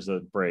why there's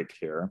a break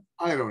here.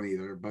 I don't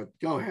either, but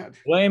go ahead.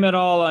 Blame it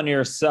all on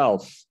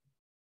yourself,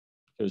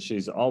 because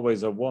she's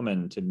always a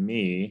woman to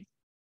me.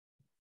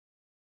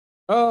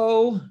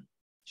 Oh,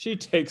 she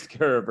takes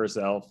care of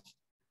herself.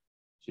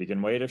 She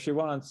can wait if she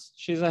wants.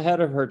 She's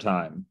ahead of her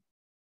time.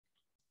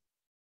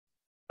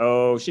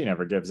 Oh, she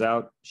never gives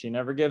out. She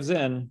never gives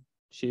in.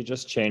 She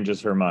just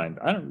changes her mind.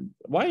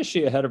 Why is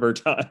she ahead of her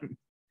time?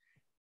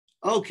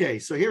 Okay,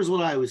 so here's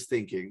what I was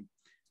thinking.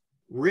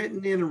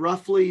 Written in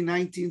roughly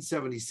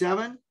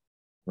 1977.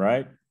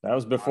 Right? That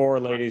was before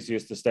ladies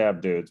used to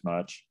stab dudes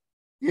much.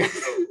 Yeah,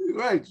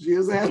 right. She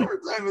is ahead of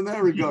her time in that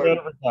She's regard. ahead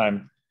of her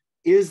time.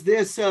 Is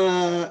this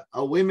a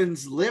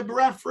women's lib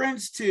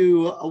reference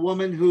to a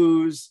woman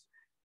who's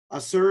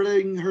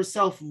asserting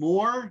herself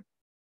more?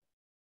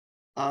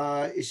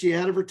 Is she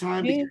ahead of her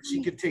time because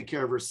she can take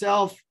care of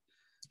herself?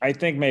 I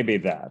think maybe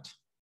that.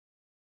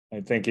 I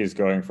think he's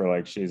going for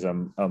like she's a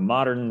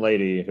modern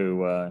lady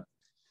who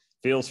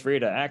feels free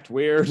to act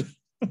weird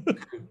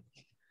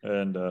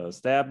and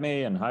stab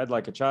me and hide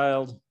like a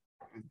child.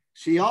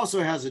 She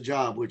also has a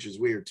job, which is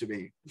weird to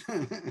me.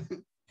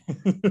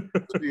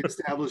 To be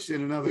established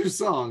in another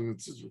song.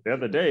 The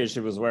other day, she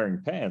was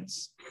wearing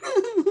pants.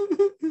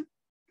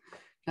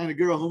 Kind of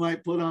girl who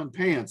might put on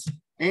pants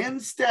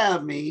and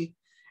stab me.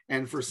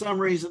 And for some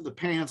reason, the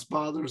pants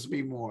bothers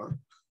me more.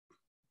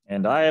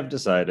 And I have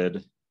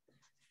decided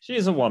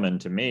she's a woman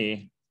to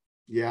me.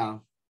 Yeah.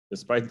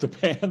 Despite the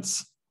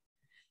pants.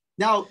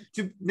 Now,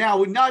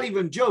 not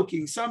even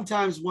joking.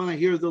 Sometimes when I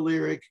hear the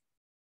lyric,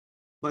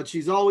 but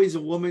she's always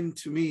a woman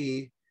to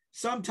me,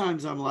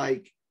 sometimes I'm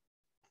like,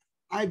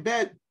 I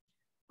bet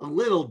a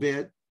little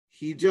bit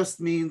he just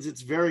means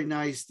it's very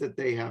nice that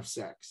they have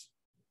sex.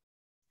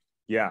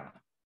 Yeah.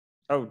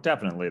 Oh,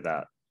 definitely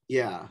that.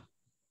 Yeah.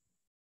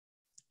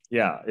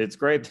 Yeah, it's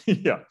great.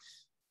 Yeah.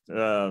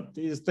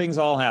 These things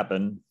all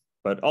happen,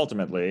 but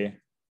ultimately,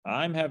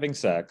 I'm having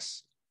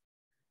sex.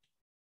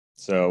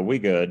 So we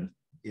good.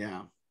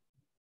 Yeah.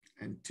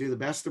 And to the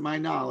best of my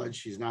knowledge,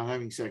 she's not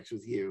having sex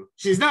with you.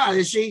 She's not,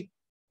 is she?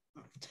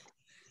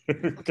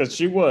 Because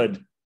she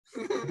would.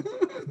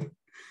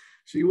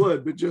 She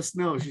would, but just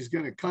know she's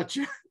going to cut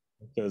you.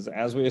 Because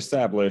as we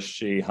established,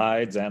 she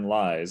hides and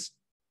lies.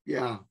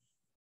 Yeah.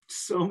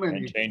 So many.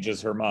 And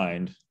changes her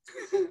mind.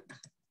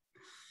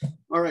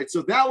 All right.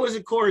 So that was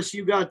a chorus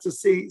you got to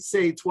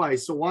say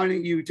twice. So why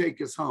don't you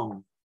take us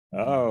home?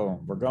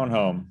 Oh, we're going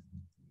home.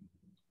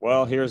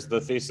 Well, here's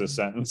the thesis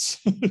sentence.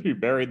 You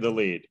buried the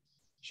lead.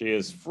 She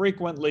is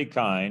frequently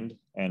kind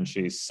and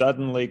she's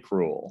suddenly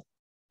cruel.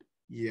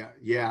 Yeah.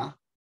 Yeah.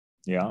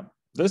 Yeah.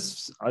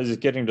 This is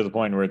getting to the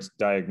point where it's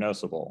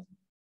diagnosable.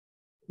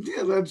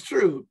 Yeah, that's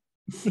true.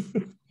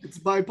 It's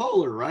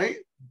bipolar, right?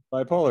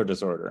 Bipolar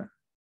disorder.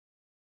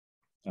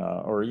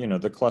 Or,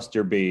 the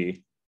cluster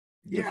B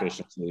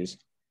deficiencies.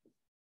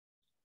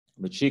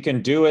 But she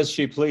can do as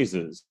she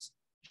pleases.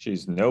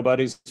 She's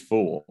nobody's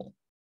fool.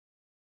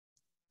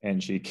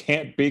 And she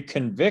can't be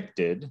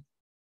convicted.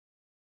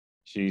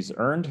 She's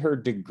earned her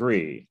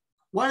degree.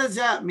 What does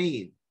that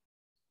mean?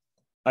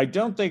 I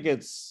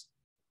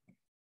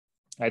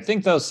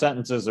think those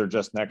sentences are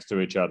just next to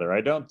each other.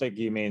 I don't think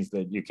he means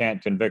that you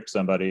can't convict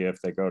somebody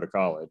if they go to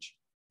college.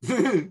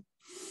 I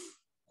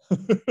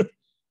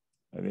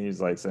think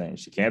he's like saying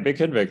she can't be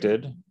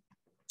convicted.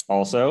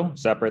 Also,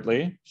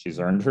 separately, she's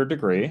earned her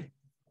degree.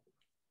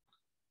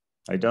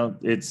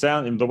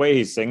 The way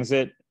he sings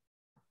it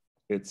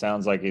it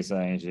sounds like he's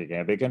saying she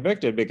can't be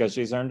convicted because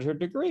she's earned her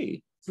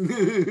degree.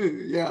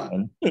 Yeah.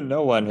 And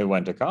no one who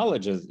went to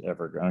college is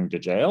ever going to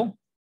jail,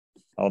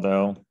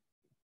 although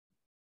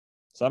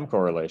some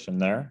correlation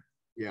there.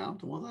 Yeah,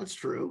 well, that's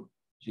true.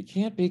 She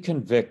can't be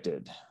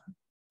convicted.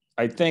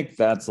 I think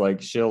that's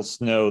like she'll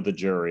snow the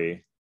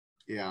jury.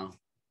 Yeah.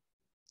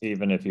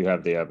 Even if you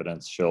have the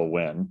evidence, she'll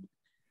win.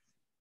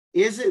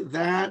 Is it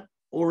that,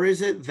 or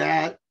is it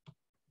that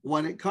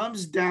when it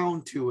comes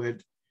down to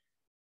it,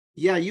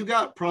 yeah, you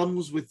got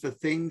problems with the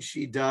things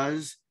she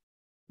does,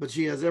 but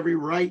she has every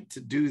right to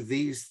do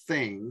these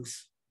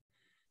things.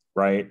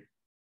 Right.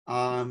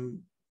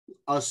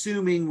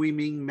 Assuming we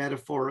mean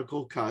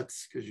metaphorical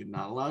cuts, because you're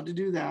not allowed to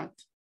do that.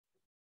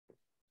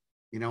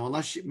 You know,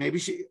 unless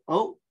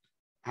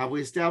have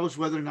we established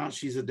whether or not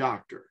she's a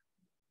doctor?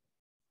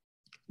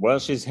 Well,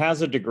 she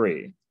has a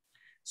degree.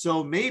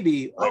 So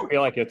maybe I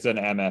feel like it's an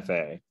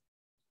MFA.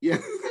 Yeah.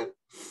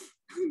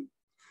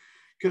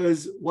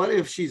 Because what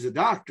if she's a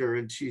doctor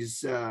and she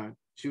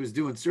was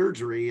doing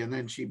surgery and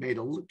then she made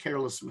a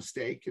careless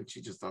mistake and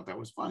she just thought that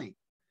was funny?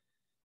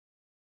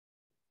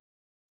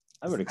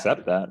 I would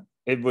accept that.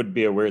 It would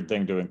be a weird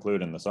thing to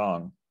include in the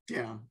song.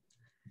 Yeah.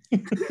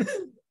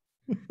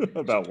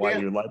 About why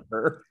you like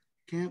her.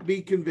 Can't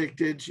be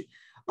convicted.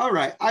 All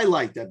right. I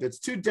like that. That's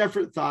two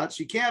different thoughts.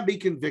 She can't be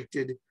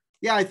convicted.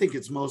 Yeah, I think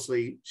it's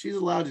mostly she's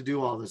allowed to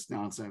do all this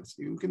nonsense.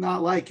 You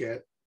cannot like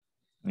it.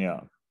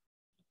 Yeah.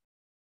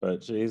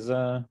 But she's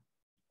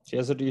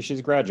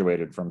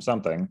graduated from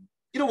something.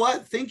 You know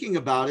what? Thinking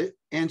about it,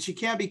 and she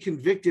can't be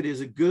convicted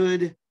is a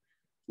good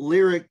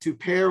lyric to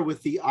pair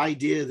with the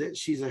idea that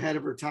she's ahead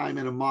of her time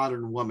and a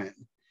modern woman.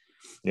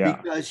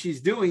 Yeah. Because she's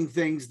doing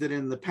things that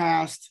in the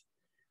past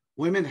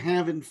women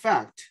have in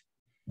fact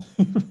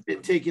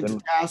been taken to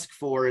task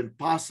for and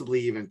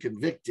possibly even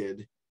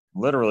convicted.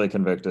 Literally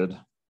convicted.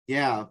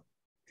 Yeah.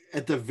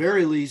 At the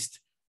very least,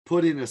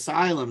 put in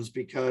asylums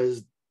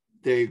because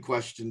they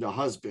questioned a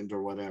husband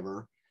or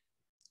whatever.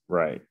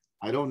 Right.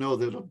 I don't know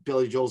that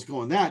Billy Joel's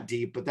going that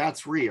deep, but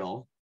that's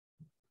real.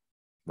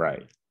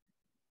 Right.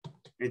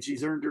 And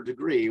she's earned her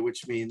degree,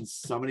 which means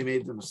somebody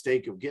made the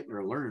mistake of getting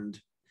her learned.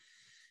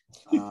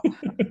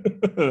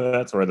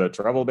 That's where the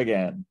trouble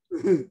began.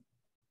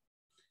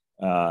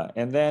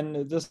 And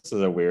then this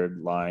is a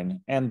weird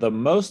line. And the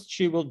most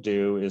she will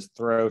do is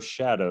throw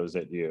shadows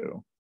at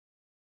you.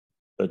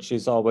 But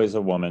she's always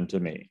a woman to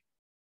me.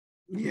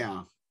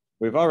 Yeah.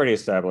 We've already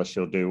established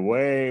she'll do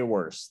way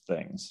worse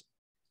things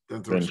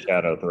than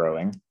shadow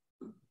throwing.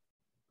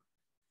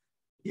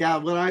 Yeah,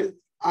 but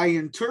I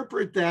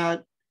interpret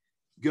that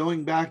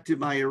going back to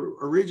my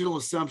original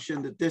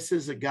assumption that this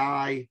is a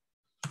guy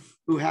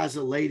who has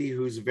a lady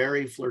who's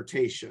very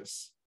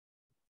flirtatious.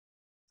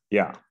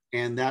 Yeah.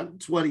 And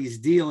that's what he's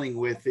dealing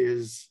with,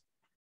 is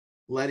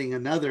letting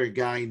another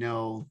guy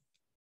know,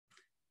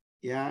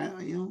 yeah,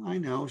 I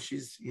know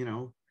she's,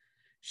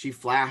 she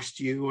flashed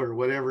you or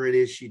whatever it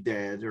is she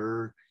did,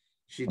 or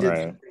she did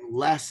something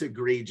less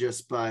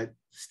egregious, but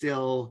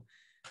still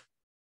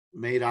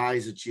made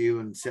eyes at you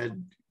and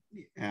said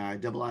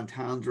double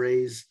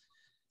entendres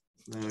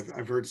that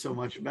I've heard so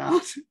much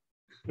about.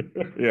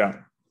 Yeah.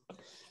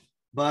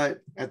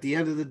 But at the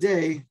end of the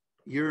day,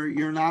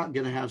 you're not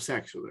going to have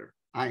sex with her.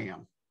 I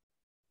am.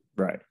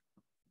 Right.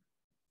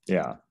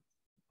 Yeah.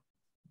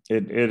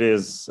 It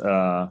is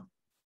the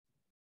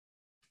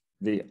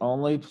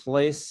only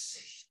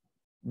place.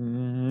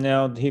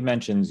 No, he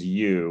mentions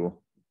you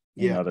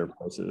in other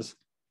places.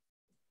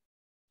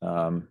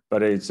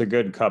 But it's a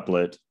good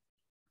couplet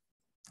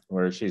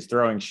where she's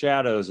throwing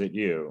shadows at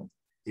you,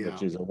 but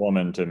she's a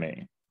woman to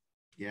me.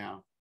 Yeah.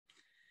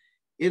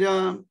 It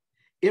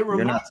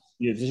reminds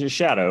your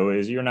shadow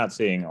is you're not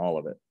seeing all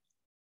of it.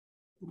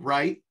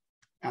 Right.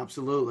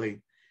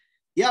 Absolutely.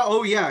 Yeah.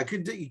 Oh yeah.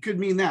 It could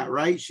mean that,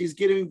 right? She's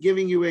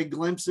giving you a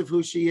glimpse of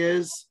who she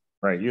is.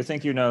 Right. You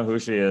think you know who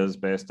she is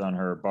based on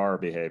her bar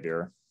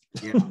behavior.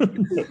 Yeah.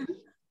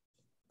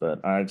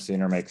 But I've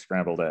seen her make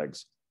scrambled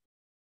eggs.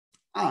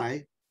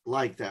 I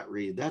like that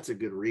read. That's a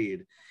good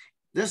read.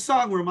 This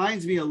song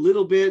reminds me a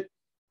little bit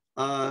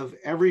of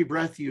Every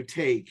Breath You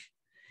Take,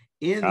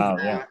 in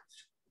that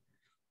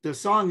the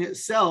song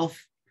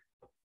itself,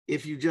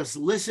 if you just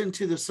listen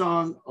to the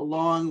song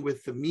along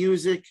with the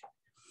music,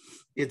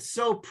 it's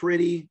so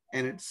pretty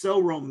and it's so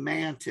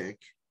romantic.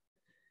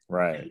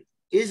 Right.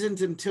 It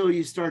isn't until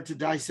you start to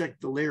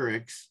dissect the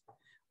lyrics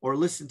or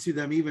listen to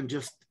them even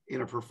just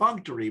in a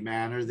perfunctory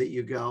manner that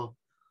you go,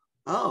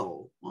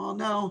 oh, well,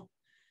 no,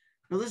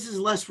 this is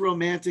less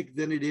romantic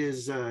than it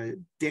is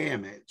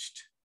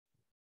damaged.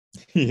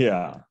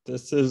 Yeah,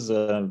 this is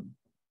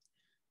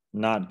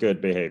not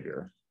good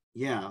behavior.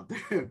 Yeah,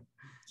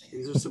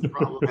 these are some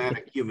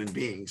problematic human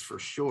beings for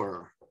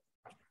sure.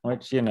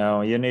 Which, you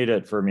need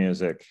it for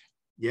music.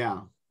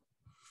 Yeah.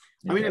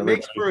 I mean, it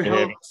makes for a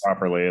hell of a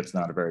properly. It's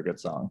not a very good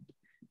song.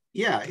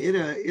 Yeah,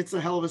 it's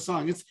a hell of a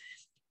song. It's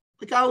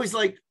like, I always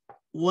like,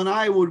 when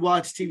I would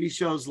watch TV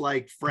shows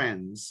like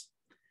Friends,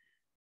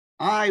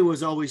 I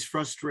was always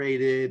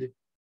frustrated,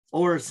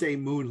 or say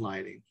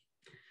Moonlighting.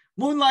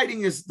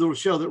 Moonlighting is the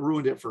show that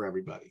ruined it for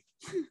everybody.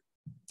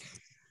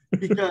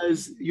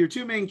 because your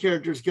two main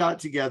characters got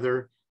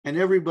together and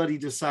everybody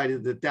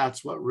decided that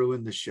that's what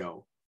ruined the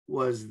show,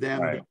 was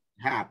them being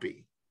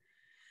happy.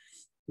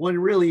 When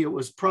really it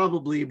was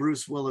probably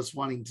Bruce Willis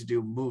wanting to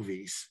do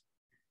movies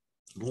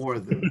more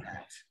than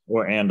that.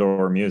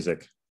 or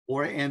music.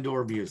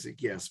 Or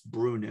music, yes,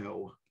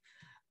 Bruno.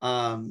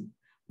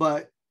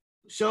 But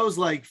shows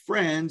like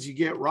Friends, you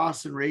get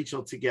Ross and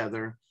Rachel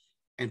together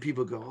and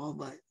people go, oh,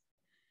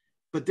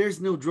 but there's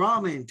no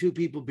drama in two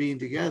people being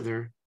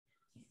together.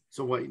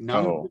 So what, none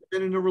of them have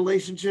been in a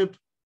relationship?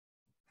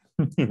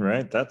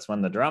 Right, that's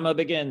when the drama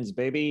begins,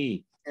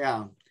 baby.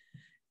 Yeah.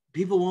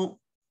 People won't.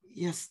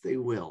 Yes, they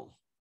will.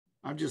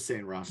 I'm just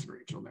saying Ross and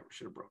Rachel never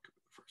should have broken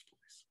in the first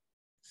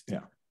place.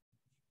 Yeah.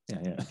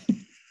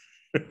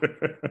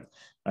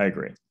 I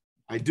agree.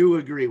 I do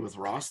agree with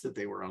Ross that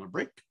they were on a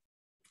break.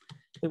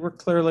 They were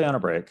clearly on a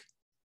break.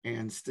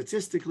 And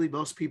statistically,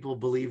 most people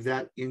believe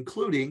that,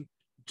 including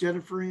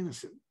Jennifer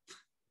Aniston.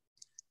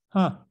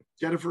 Huh.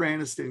 Jennifer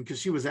Aniston,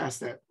 because she was asked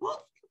that.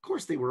 Well, of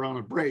course they were on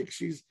a break.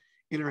 She's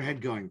in her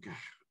head going, God,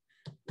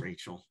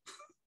 Rachel.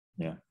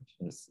 Yeah.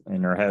 She's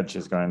in her head,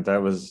 she's going,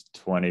 that was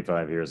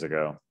 25 years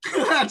ago.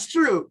 That's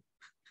true.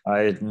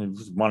 I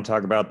want to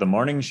talk about the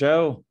morning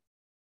show.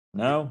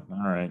 No?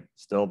 All right.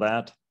 Still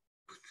that?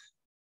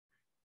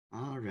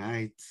 All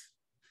right.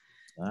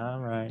 All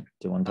right.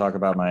 Do you want to talk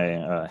about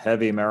my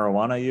heavy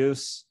marijuana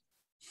use?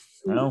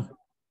 No?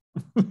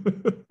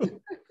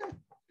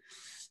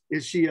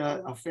 Is she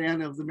a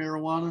fan of the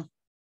marijuana?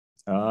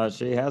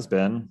 She has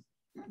been.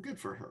 Good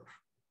for her.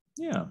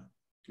 Yeah.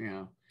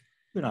 Yeah.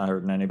 You're not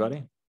hurting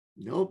anybody.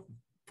 Nope.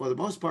 For the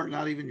most part,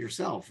 not even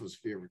yourself,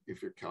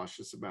 if you're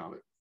cautious about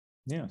it.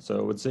 Yeah, so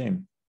it would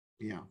seem.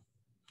 Yeah.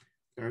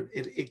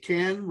 It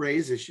can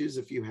raise issues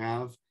if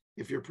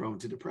you're prone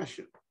to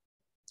depression.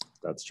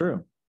 That's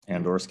true.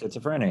 And or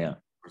schizophrenia.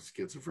 Or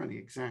schizophrenia,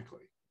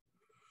 exactly.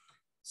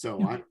 So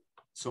yeah.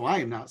 I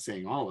am not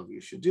saying all of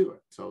you should do it.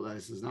 So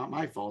this is not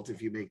my fault if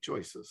you make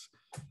choices.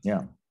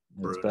 Yeah.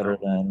 It's better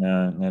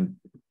than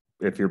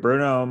if you're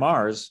Bruno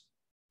Mars,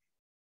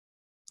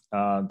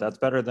 that's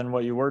better than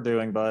what you were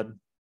doing, bud.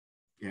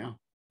 Yeah.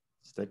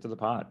 Stick to the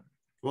pot.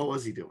 What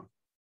was he doing?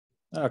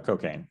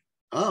 Cocaine.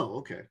 Oh,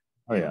 okay.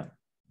 Oh, yeah.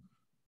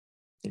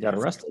 He got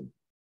arrested.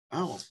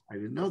 Oh, I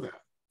didn't know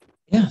that.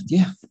 Yeah.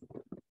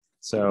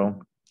 So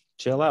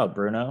chill out,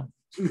 Bruno.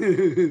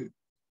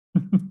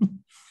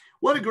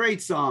 What a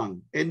great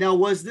song. And now,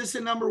 was this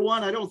a number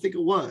one? I don't think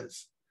it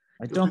was.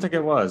 I don't think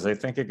it was. I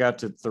think it got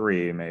to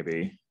 3,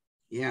 maybe.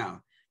 Yeah.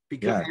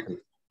 Because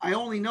I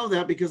only know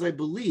that because I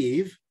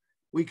believe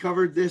we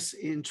covered this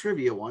in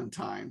trivia one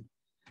time.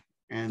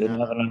 And didn't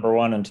have a number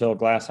one until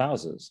Glass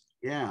Houses.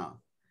 Yeah.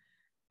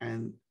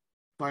 And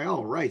by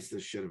all rights,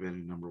 this should have been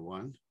a number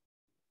one.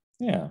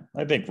 Yeah.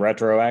 I think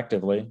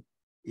retroactively.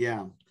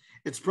 Yeah.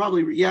 It's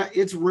probably,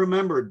 it's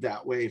remembered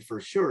that way for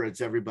sure.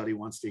 It's everybody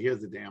wants to hear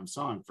the damn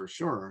song for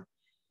sure.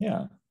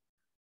 Yeah.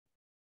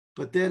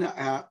 But then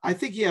I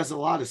think he has a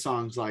lot of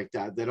songs like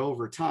that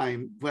over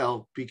time,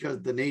 well,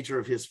 because the nature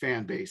of his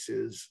fan base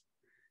is,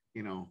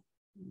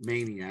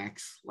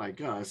 maniacs like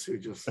us who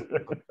just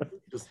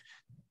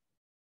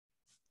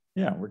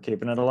yeah, we're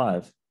keeping it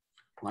alive.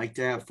 Like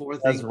to have 4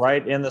 things. That's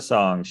right in the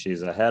song.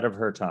 She's ahead of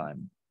her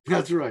time.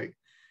 That's right.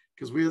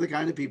 Because we're the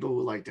kind of people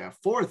who like to have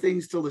 4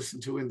 things to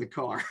listen to in the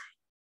car.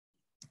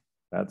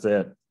 That's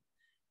it.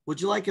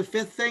 Would you like a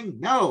 5th thing?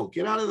 No,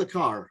 get out of the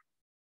car.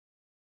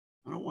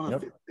 I don't want a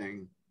 5th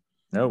thing.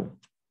 No.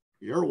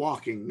 You're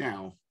walking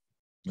now.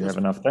 You have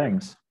enough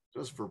things.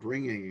 Just for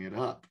bringing it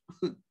up.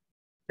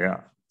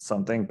 Yeah.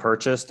 Something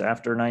purchased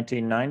after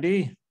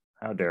 1990?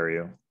 How dare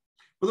you?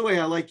 By the way,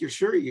 I like your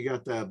shirt. You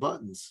got the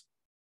buttons.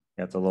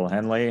 Got the little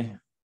Henley.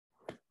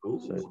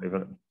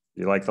 So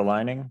you like the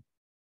lining?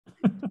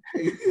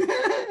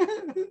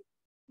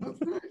 That's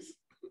nice.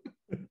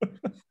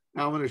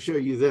 Now I'm going to show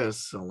you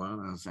this. Hold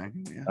on a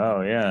second. Yeah.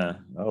 Oh, yeah.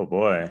 Oh,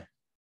 boy.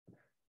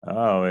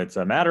 Oh, it's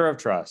a matter of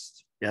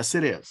trust. Yes,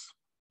 it is.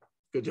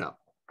 Good job.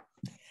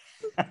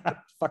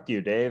 Fuck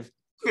you, Dave.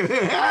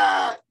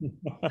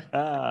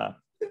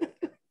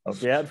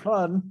 Hope you had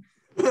fun.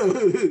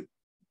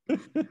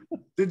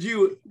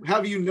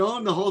 Have you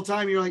known the whole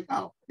time? You're like,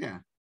 oh, yeah.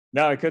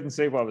 No, I couldn't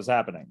see what was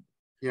happening.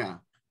 Yeah.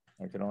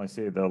 I could only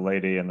see the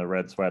lady in the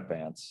red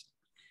sweatpants.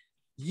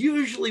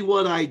 Usually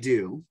what I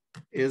do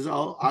is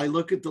I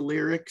look at the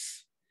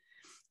lyrics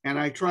and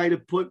I try to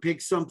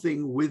pick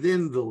something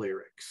within the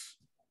lyrics.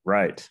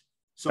 Right.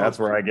 So that's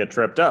where I get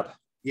tripped up.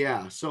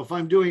 Yeah. So if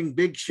I'm doing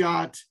Big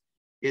Shot,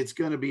 it's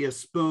going to be a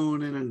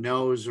spoon and a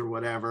nose or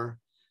whatever.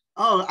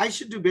 Oh, I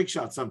should do Big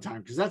Shot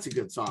sometime because that's a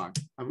good song.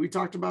 Have we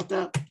talked about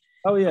that?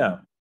 Oh, yeah.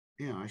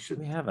 Yeah, I should.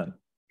 We haven't.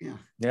 Yeah.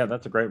 Yeah,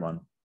 that's a great one.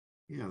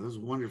 Yeah, those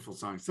are wonderful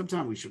songs.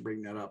 Sometime we should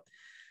bring that up.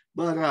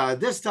 But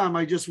this time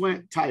I just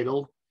went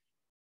title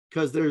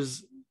because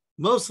there's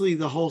mostly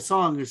the whole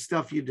song is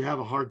stuff you'd have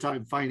a hard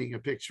time finding a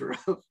picture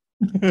of.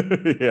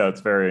 Yeah,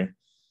 it's very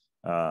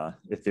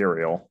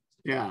ethereal.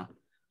 Yeah.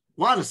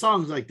 A lot of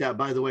songs like that,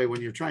 by the way,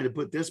 when you're trying to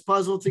put this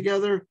puzzle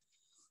together,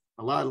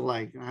 a lot of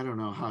I don't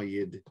know how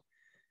you'd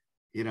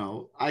You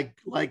know, I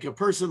like a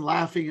person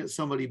laughing at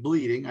somebody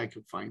bleeding. I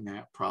could find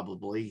that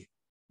probably,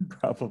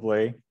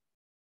 Probably.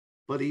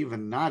 but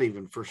even not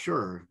even for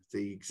sure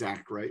the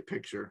exact right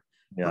picture.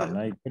 Yeah,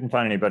 no, you couldn't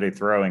find anybody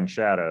throwing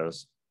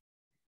shadows.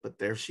 But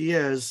there she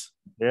is.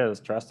 He is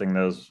trusting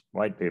those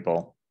white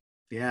people.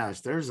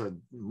 Yes, there's a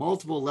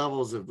multiple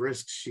levels of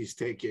risks she's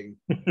taking.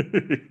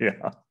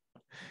 Yeah,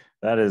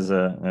 that is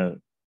a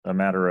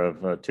matter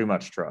of too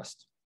much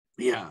trust.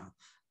 Yeah,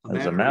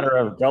 It's a matter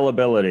of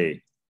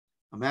gullibility.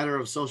 A matter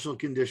of social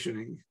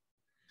conditioning.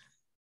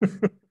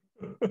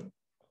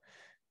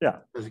 Yeah,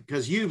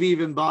 because you've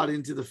even bought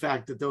into the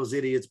fact that those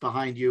idiots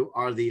behind you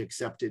are the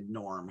accepted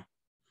norm.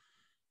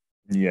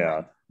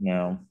 Yeah,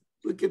 no.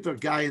 Look at the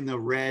guy in the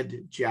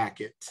red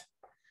jacket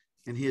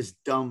and his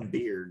dumb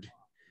beard.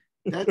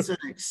 That's an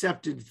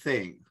accepted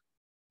thing.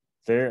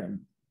 They're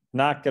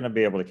not going to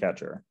be able to catch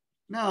her.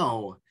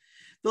 No.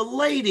 The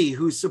lady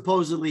who's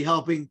supposedly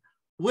helping,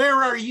 where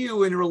are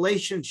you in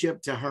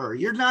relationship to her?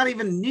 You're not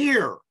even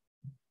near.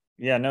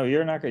 Yeah, no,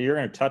 you're not. You're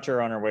going to touch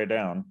her on her way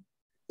down.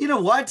 You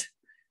know what?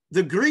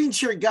 The green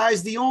shirt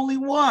guy's the only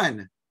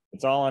one.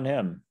 It's all on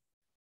him.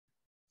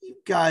 You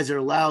guys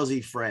are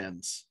lousy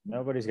friends.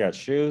 Nobody's got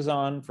shoes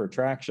on for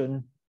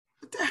traction.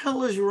 What the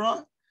hell is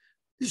wrong?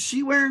 Is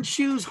she wearing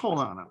shoes? Hold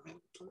on a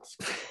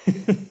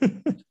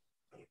minute.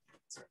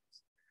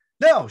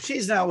 No,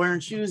 she's not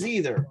wearing shoes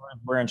either.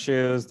 Wearing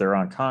shoes. They're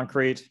on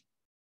concrete.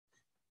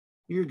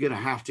 You're going to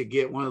have to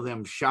get one of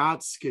them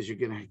shots because you're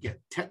going to get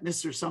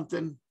tetanus or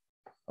something.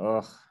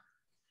 Ugh.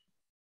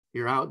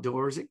 You're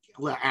outdoors.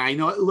 I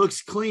know it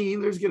looks clean.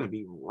 There's going to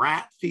be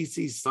rat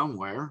feces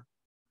somewhere.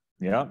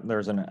 Yeah,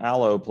 there's an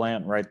aloe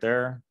plant right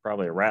there.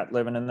 Probably a rat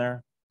living in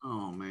there.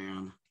 Oh,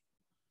 man.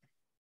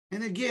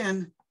 And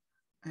again,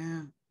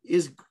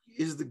 is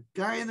the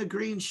guy in the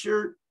green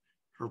shirt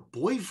her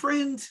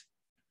boyfriend?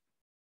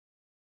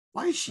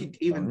 Why is she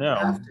even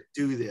have to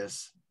do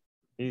this?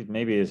 He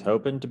maybe is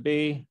hoping to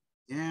be.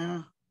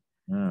 Yeah.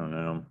 I don't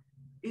know.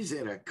 Is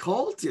it a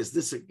cult? Is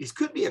this it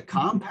could be a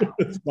compound?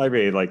 This might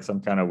be like some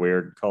kind of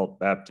weird cult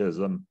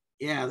baptism.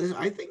 Yeah,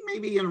 I think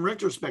maybe in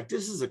retrospect,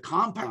 this is a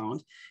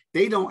compound.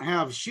 They don't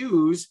have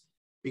shoes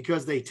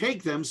because they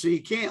take them, so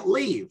you can't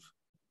leave.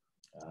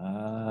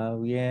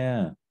 Oh,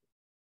 yeah.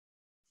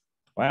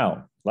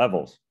 Wow,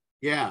 levels.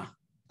 Yeah.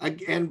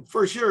 And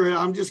for sure,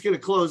 I'm just going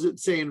to close it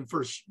saying,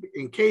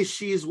 in case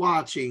she's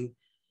watching,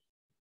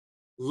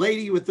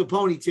 lady with the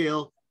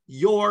ponytail,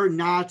 you're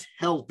not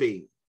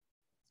helping.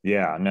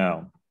 Yeah,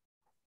 no.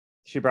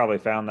 She probably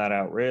found that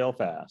out real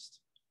fast.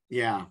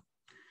 Yeah.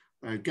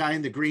 A guy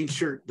in the green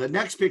shirt. The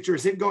next picture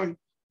is him going,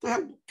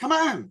 come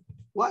on.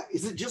 What?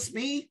 Is it just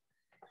me?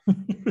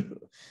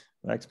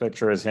 Next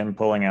picture is him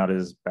pulling out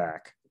his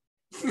back.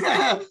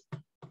 All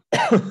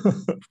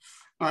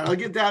right, I'll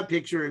get that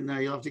picture, and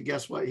you'll have to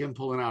guess what him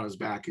pulling out his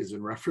back is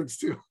in reference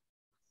to.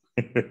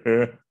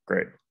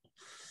 Great.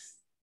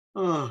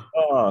 I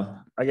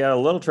got a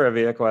little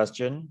trivia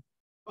question.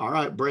 All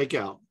right,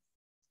 breakout.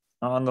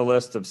 On the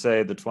list of,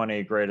 say, the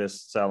 20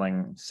 greatest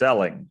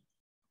selling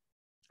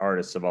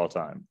artists of all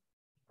time.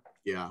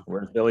 Yeah.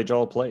 Where's Billy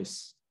Joel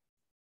place?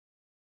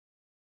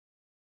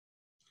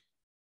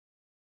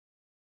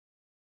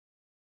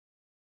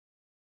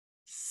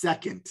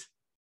 Second.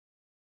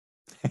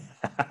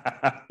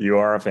 You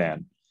are a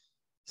fan.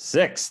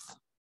 Sixth.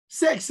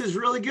 6 is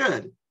really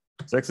good.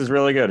 6 is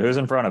really good. Who's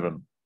in front of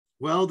him?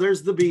 Well,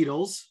 there's the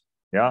Beatles.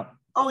 Yeah.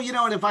 Oh,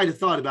 and if I'd have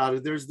thought about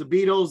it, there's the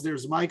Beatles.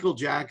 There's Michael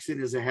Jackson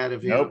is ahead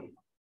of him. Nope.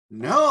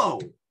 No.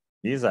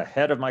 He's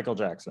ahead of Michael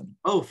Jackson.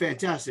 Oh,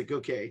 fantastic.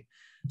 Okay.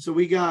 So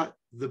we got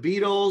the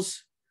Beatles.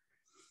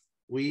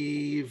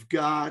 We've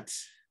got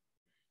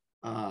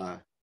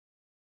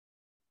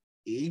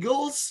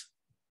Eagles.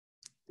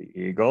 The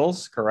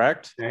Eagles,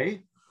 correct.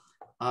 Okay.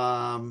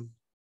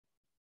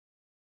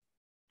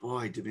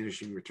 Boy,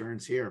 diminishing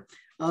returns here.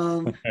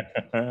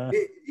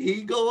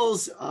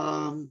 Eagles,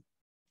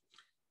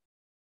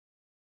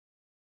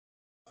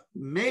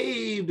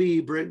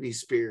 maybe Britney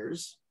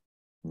Spears.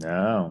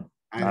 No,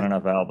 not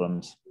enough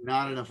albums.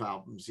 Not enough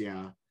albums,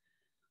 yeah.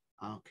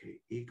 Okay,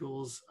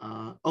 Eagles.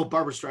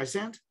 Barbara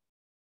Streisand?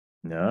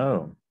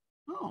 No.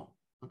 Oh,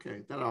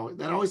 okay. That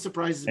always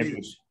surprises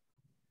me.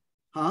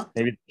 Huh?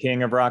 Maybe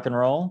King of Rock and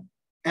Roll?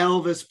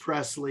 Elvis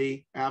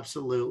Presley,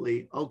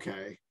 absolutely.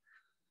 Okay.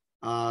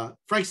 Frank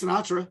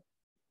Sinatra?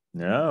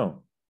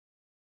 No.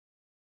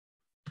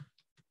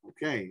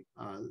 Okay.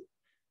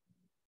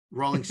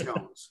 Rolling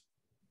Stones?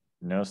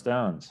 No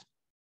Stones.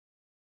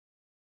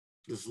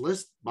 This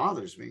list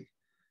bothers me.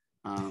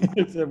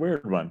 It's a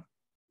weird one.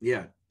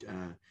 Yeah.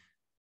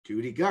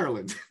 Judy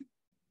Garland.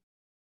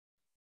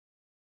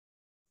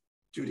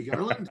 Judy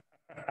Garland?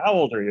 How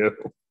old are you?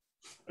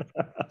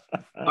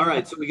 All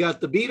right. So we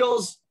got the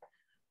Beatles.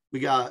 You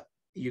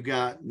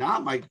got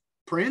not my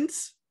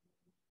Prince.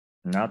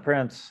 Not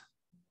Prince.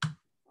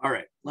 All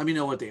right. Let me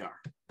know what they are.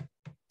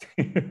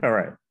 All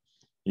right.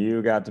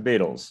 You got the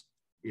Beatles.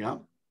 Yeah.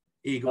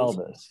 Eagles.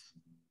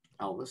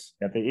 Elvis.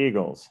 Got the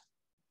Eagles.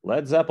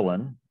 Led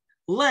Zeppelin.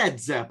 Led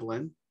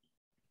Zeppelin.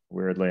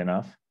 Weirdly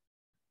enough.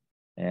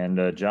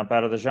 And jump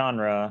out of the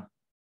genre,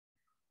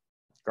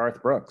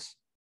 Garth Brooks.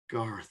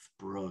 Garth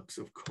Brooks,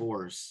 of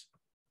course.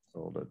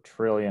 Sold 1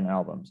 trillion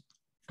albums.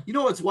 You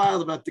know what's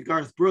wild about the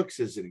Garth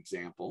Brooks as an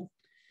example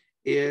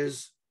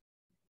is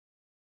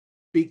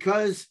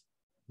because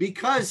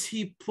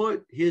he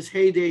put his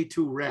heyday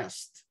to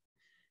rest,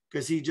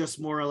 because he just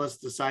more or less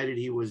decided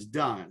he was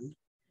done.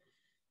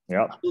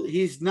 Yep.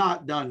 He's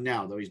not done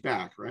now, though. He's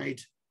back,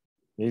 right?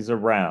 He's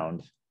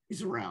around.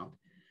 He's around.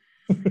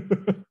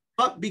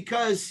 But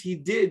because he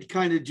did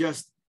kind of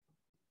just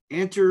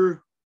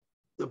enter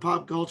the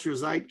pop culture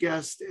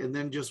zeitgeist and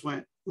then just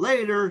went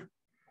later,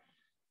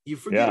 you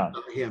forget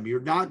about him.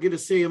 You're not going to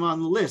see him on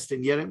the list,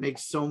 and yet it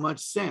makes so much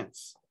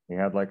sense. He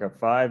had like a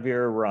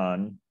 5-year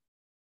run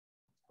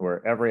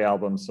where every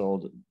album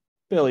sold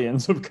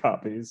billions of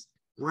copies.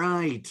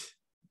 Right.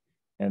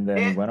 And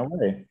then he went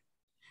away.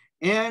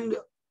 And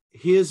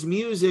his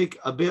music,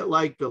 a bit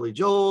like Billy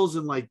Joel's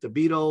and like the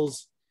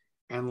Beatles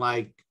and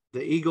like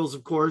the Eagles,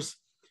 of course,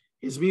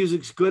 his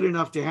music's good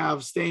enough to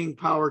have staying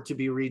power to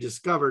be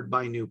rediscovered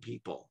by new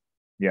people.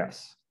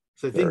 Yes.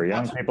 So I think there are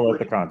young people at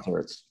the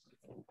concerts.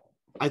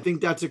 I think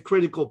that's a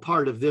critical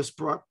part of this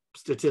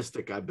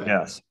statistic, I bet.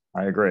 Yes,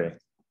 I agree.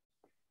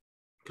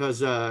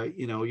 Because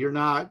you're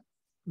not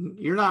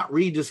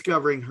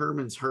rediscovering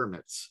Herman's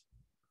Hermits.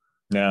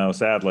 No,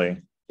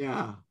 sadly.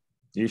 Yeah.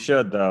 You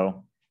should,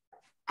 though.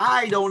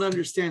 I don't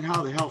understand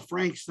how the hell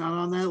Frank's not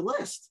on that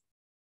list.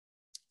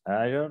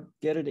 I don't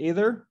get it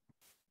either.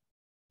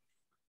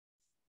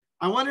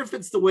 I wonder if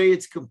it's the way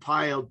it's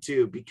compiled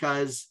too,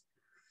 because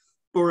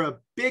for a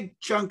big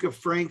chunk of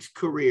Frank's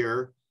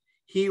career,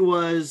 he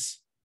was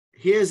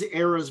his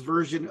era's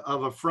version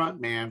of a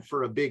frontman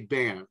for a big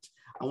band.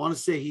 I want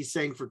to say he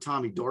sang for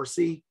Tommy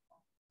Dorsey.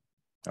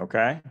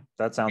 Okay,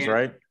 that sounds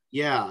right.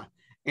 Yeah,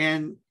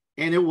 and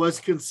it was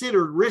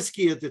considered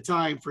risky at the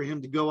time for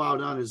him to go out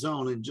on his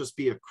own and just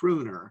be a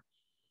crooner,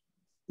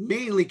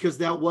 mainly because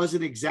that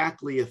wasn't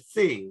exactly a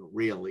thing,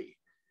 really.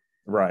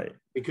 Right.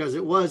 Because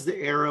it was the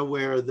era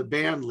where the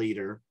band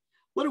leader,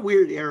 what a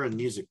weird era in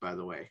music, by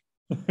the way.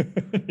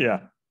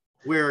 Yeah.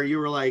 Where you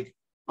were like,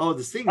 oh,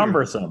 the singer.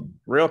 Cumbersome,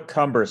 real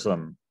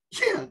cumbersome.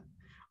 Yeah.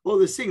 Well,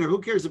 the singer, who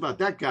cares about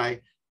that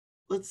guy?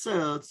 Let's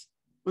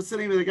what's the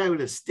name of the guy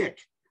with a stick?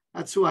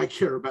 That's who I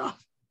care about.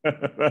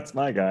 That's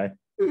my guy.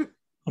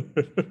 But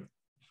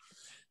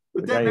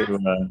the guy who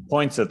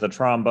points at the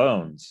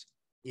trombones.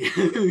 Yeah,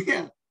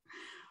 yeah.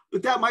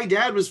 But that my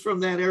dad was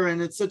from that era,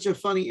 and it's such a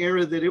funny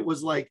era that it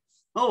was like,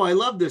 oh, I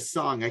love this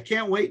song. I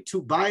can't wait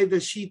to buy the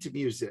sheet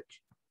music.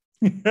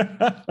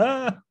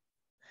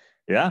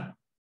 Yeah.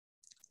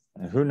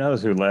 Who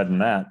knows who led in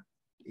that?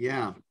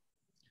 Yeah.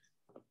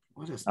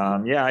 What is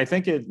yeah, I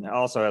think it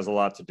also has a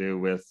lot to do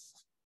with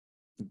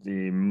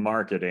the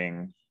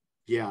marketing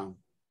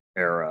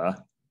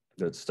era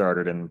that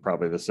started in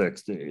probably the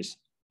 60s.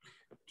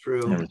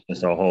 True. It was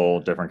just a whole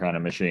different kind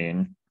of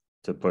machine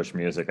to push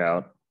music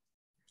out.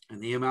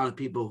 And the amount of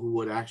people who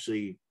would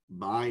actually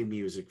buy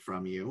music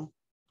from you.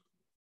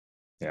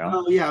 Yeah.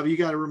 Oh, yeah, but you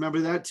got to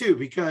remember that too,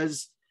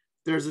 because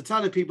there's a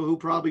ton of people who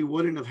probably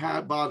wouldn't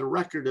have bought a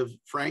record of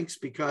Frank's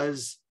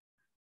because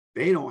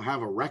they don't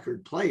have a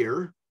record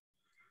player.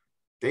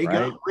 They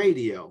got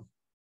radio.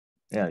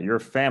 Yeah, your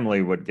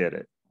family would get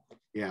it.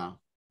 Yeah.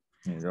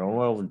 You go,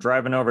 well, we're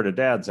driving over to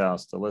Dad's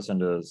house to listen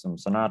to some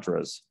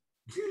Sinatras.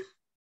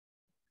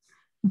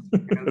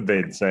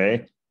 They'd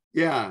say.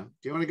 Yeah.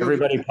 Do you want to go?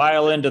 Everybody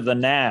pile into the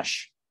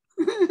Nash.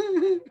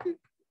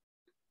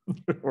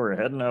 We're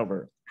heading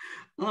over.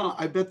 Oh,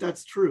 I bet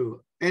that's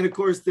true. And of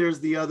course, there's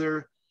the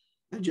other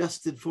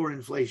adjusted for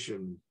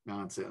inflation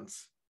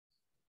nonsense.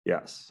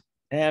 Yes.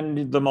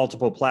 And the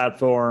multiple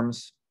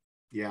platforms.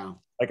 Yeah.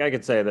 Like I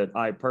could say that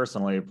I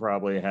personally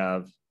probably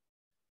have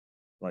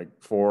like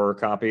 4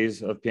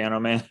 copies of Piano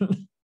Man.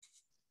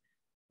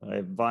 I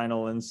have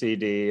vinyl and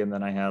CD, and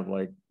then I have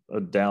like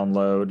a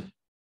download.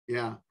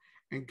 Yeah.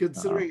 And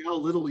considering how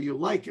little you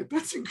like it,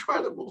 that's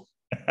incredible.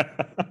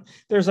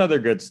 There's other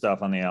good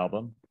stuff on the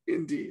album.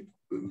 Indeed.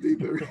 Indeed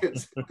there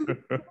is.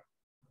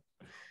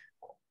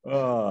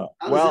 Well,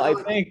 I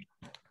think...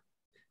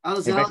 How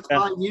does Alex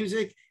buy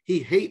music?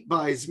 He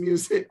buys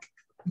music.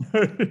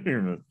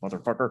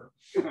 Motherfucker.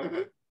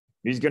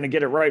 He's going to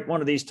get it right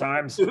one of these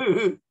times.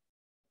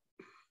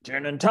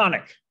 Gin and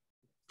tonic.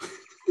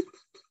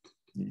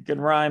 You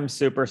can rhyme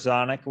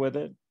supersonic with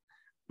it.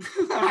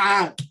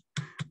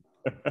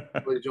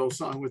 Billy Joel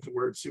song with the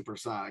word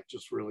supersonic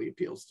just really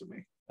appeals to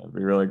me. That'd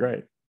be really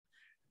great.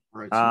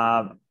 Right.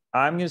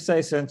 I'm going to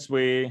say since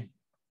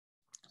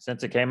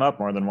it came up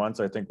more than once,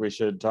 I think we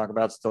should talk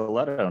about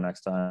Stiletto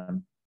next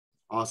time.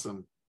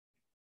 Awesome.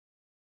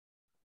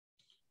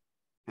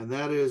 And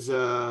that is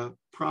a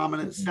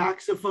prominent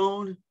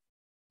saxophone,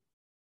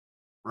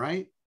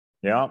 right?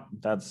 Yeah,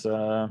 that's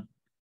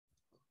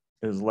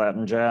his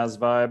Latin jazz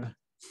vibe.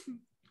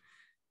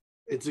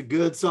 It's a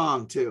good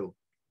song too.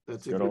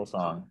 That's a good old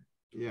song.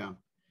 Yeah.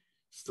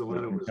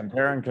 Stiletto was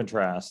compare and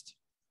contrast.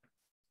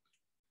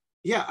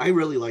 Yeah, I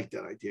really like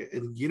that idea.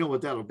 And you know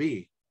what that'll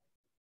be?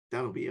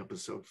 That'll be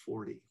episode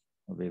 40.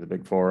 It'll be the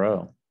big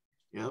 4-0.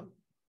 Yep.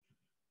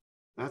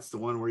 That's the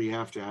one where you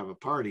have to have a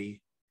party,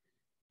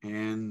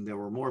 and there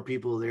were more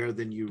people there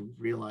than you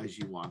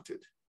realized you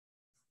wanted.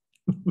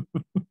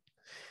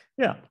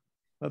 Yeah,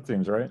 that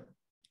seems right.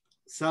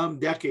 Some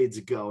decades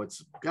ago,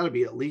 it's got to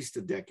be at least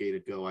a decade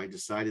ago, I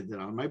decided that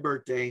on my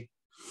birthday,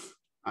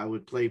 I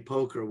would play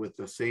poker with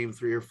the same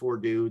 3 or 4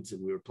 dudes,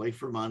 and we would play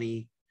for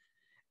money.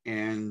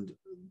 And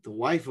the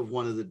wife of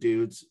one of the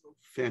dudes,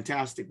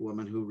 fantastic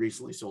woman who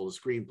recently sold a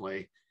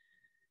screenplay.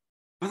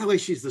 By the way,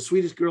 she's the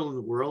sweetest girl in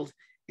the world.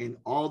 And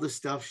all the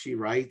stuff she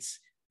writes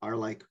are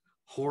like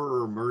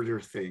horror murder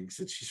things.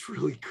 And she's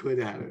really good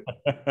at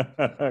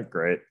it.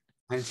 Great.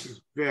 And she's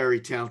very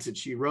talented.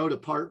 She wrote a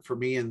part for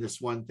me in this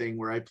one thing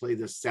where I play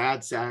this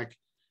sad sack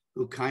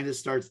who kind of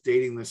starts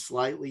dating this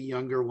slightly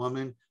younger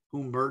woman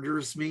who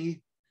murders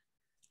me.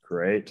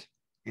 Great.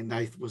 And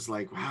I was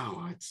like,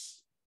 wow,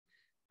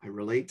 I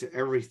relate to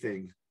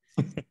everything.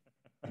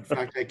 In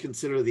fact, I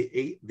consider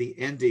the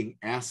ending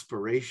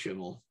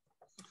aspirational.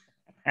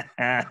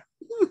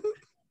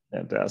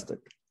 Fantastic.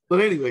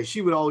 But anyway,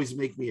 she would always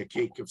make me a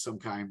cake of some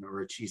kind or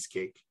a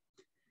cheesecake.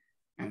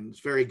 And it's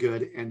very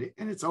good. And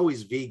it's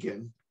always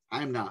vegan.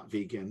 I'm not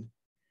vegan.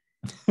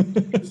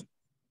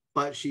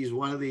 But she's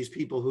one of these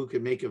people who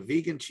can make a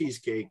vegan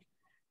cheesecake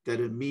that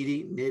a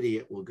meat-eating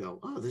idiot will go,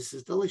 oh, this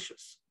is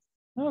delicious.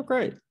 Oh,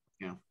 great.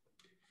 Yeah.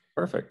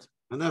 Perfect.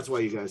 And that's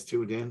why you guys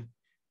tuned in.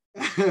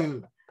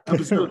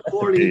 Episode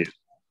 40,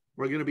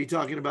 we're going to be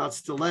talking about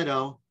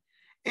Stiletto.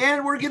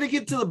 And we're going to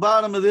get to the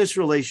bottom of this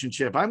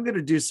relationship. I'm going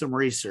to do some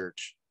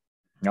research.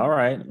 All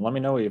right. Let me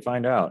know what you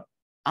find out.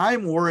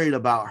 I'm worried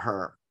about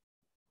her.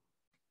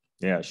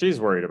 Yeah, she's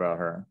worried about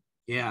her.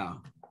 Yeah.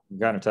 You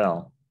got to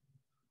tell.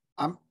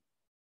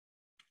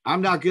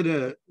 I'm not going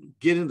to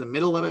get in the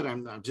middle of it.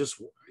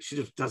 She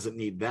just doesn't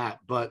need that.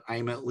 But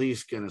I'm at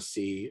least going to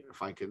see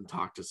if I can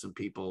talk to some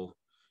people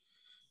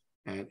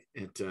at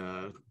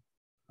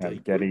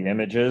Getty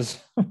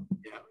Images. Yeah,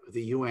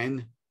 the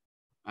UN.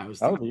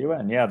 The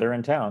UN. Yeah, they're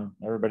in town.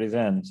 Everybody's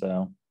in.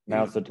 So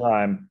now's the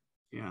time.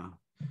 Yeah.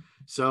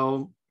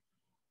 So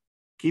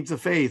keep the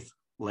faith,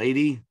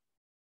 lady.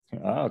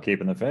 Oh,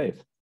 keeping the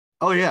faith.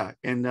 Oh, yeah.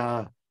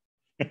 And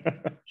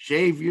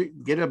shave, you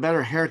get a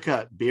better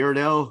haircut,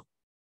 beardo.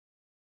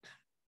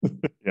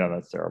 Yeah,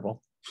 that's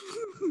terrible.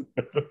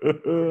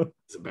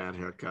 It's a bad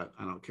haircut.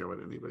 I don't care what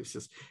anybody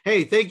says.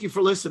 Hey, thank you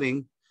for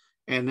listening.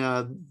 And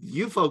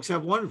you folks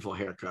have wonderful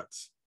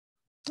haircuts.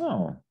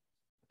 Oh,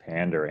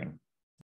 pandering.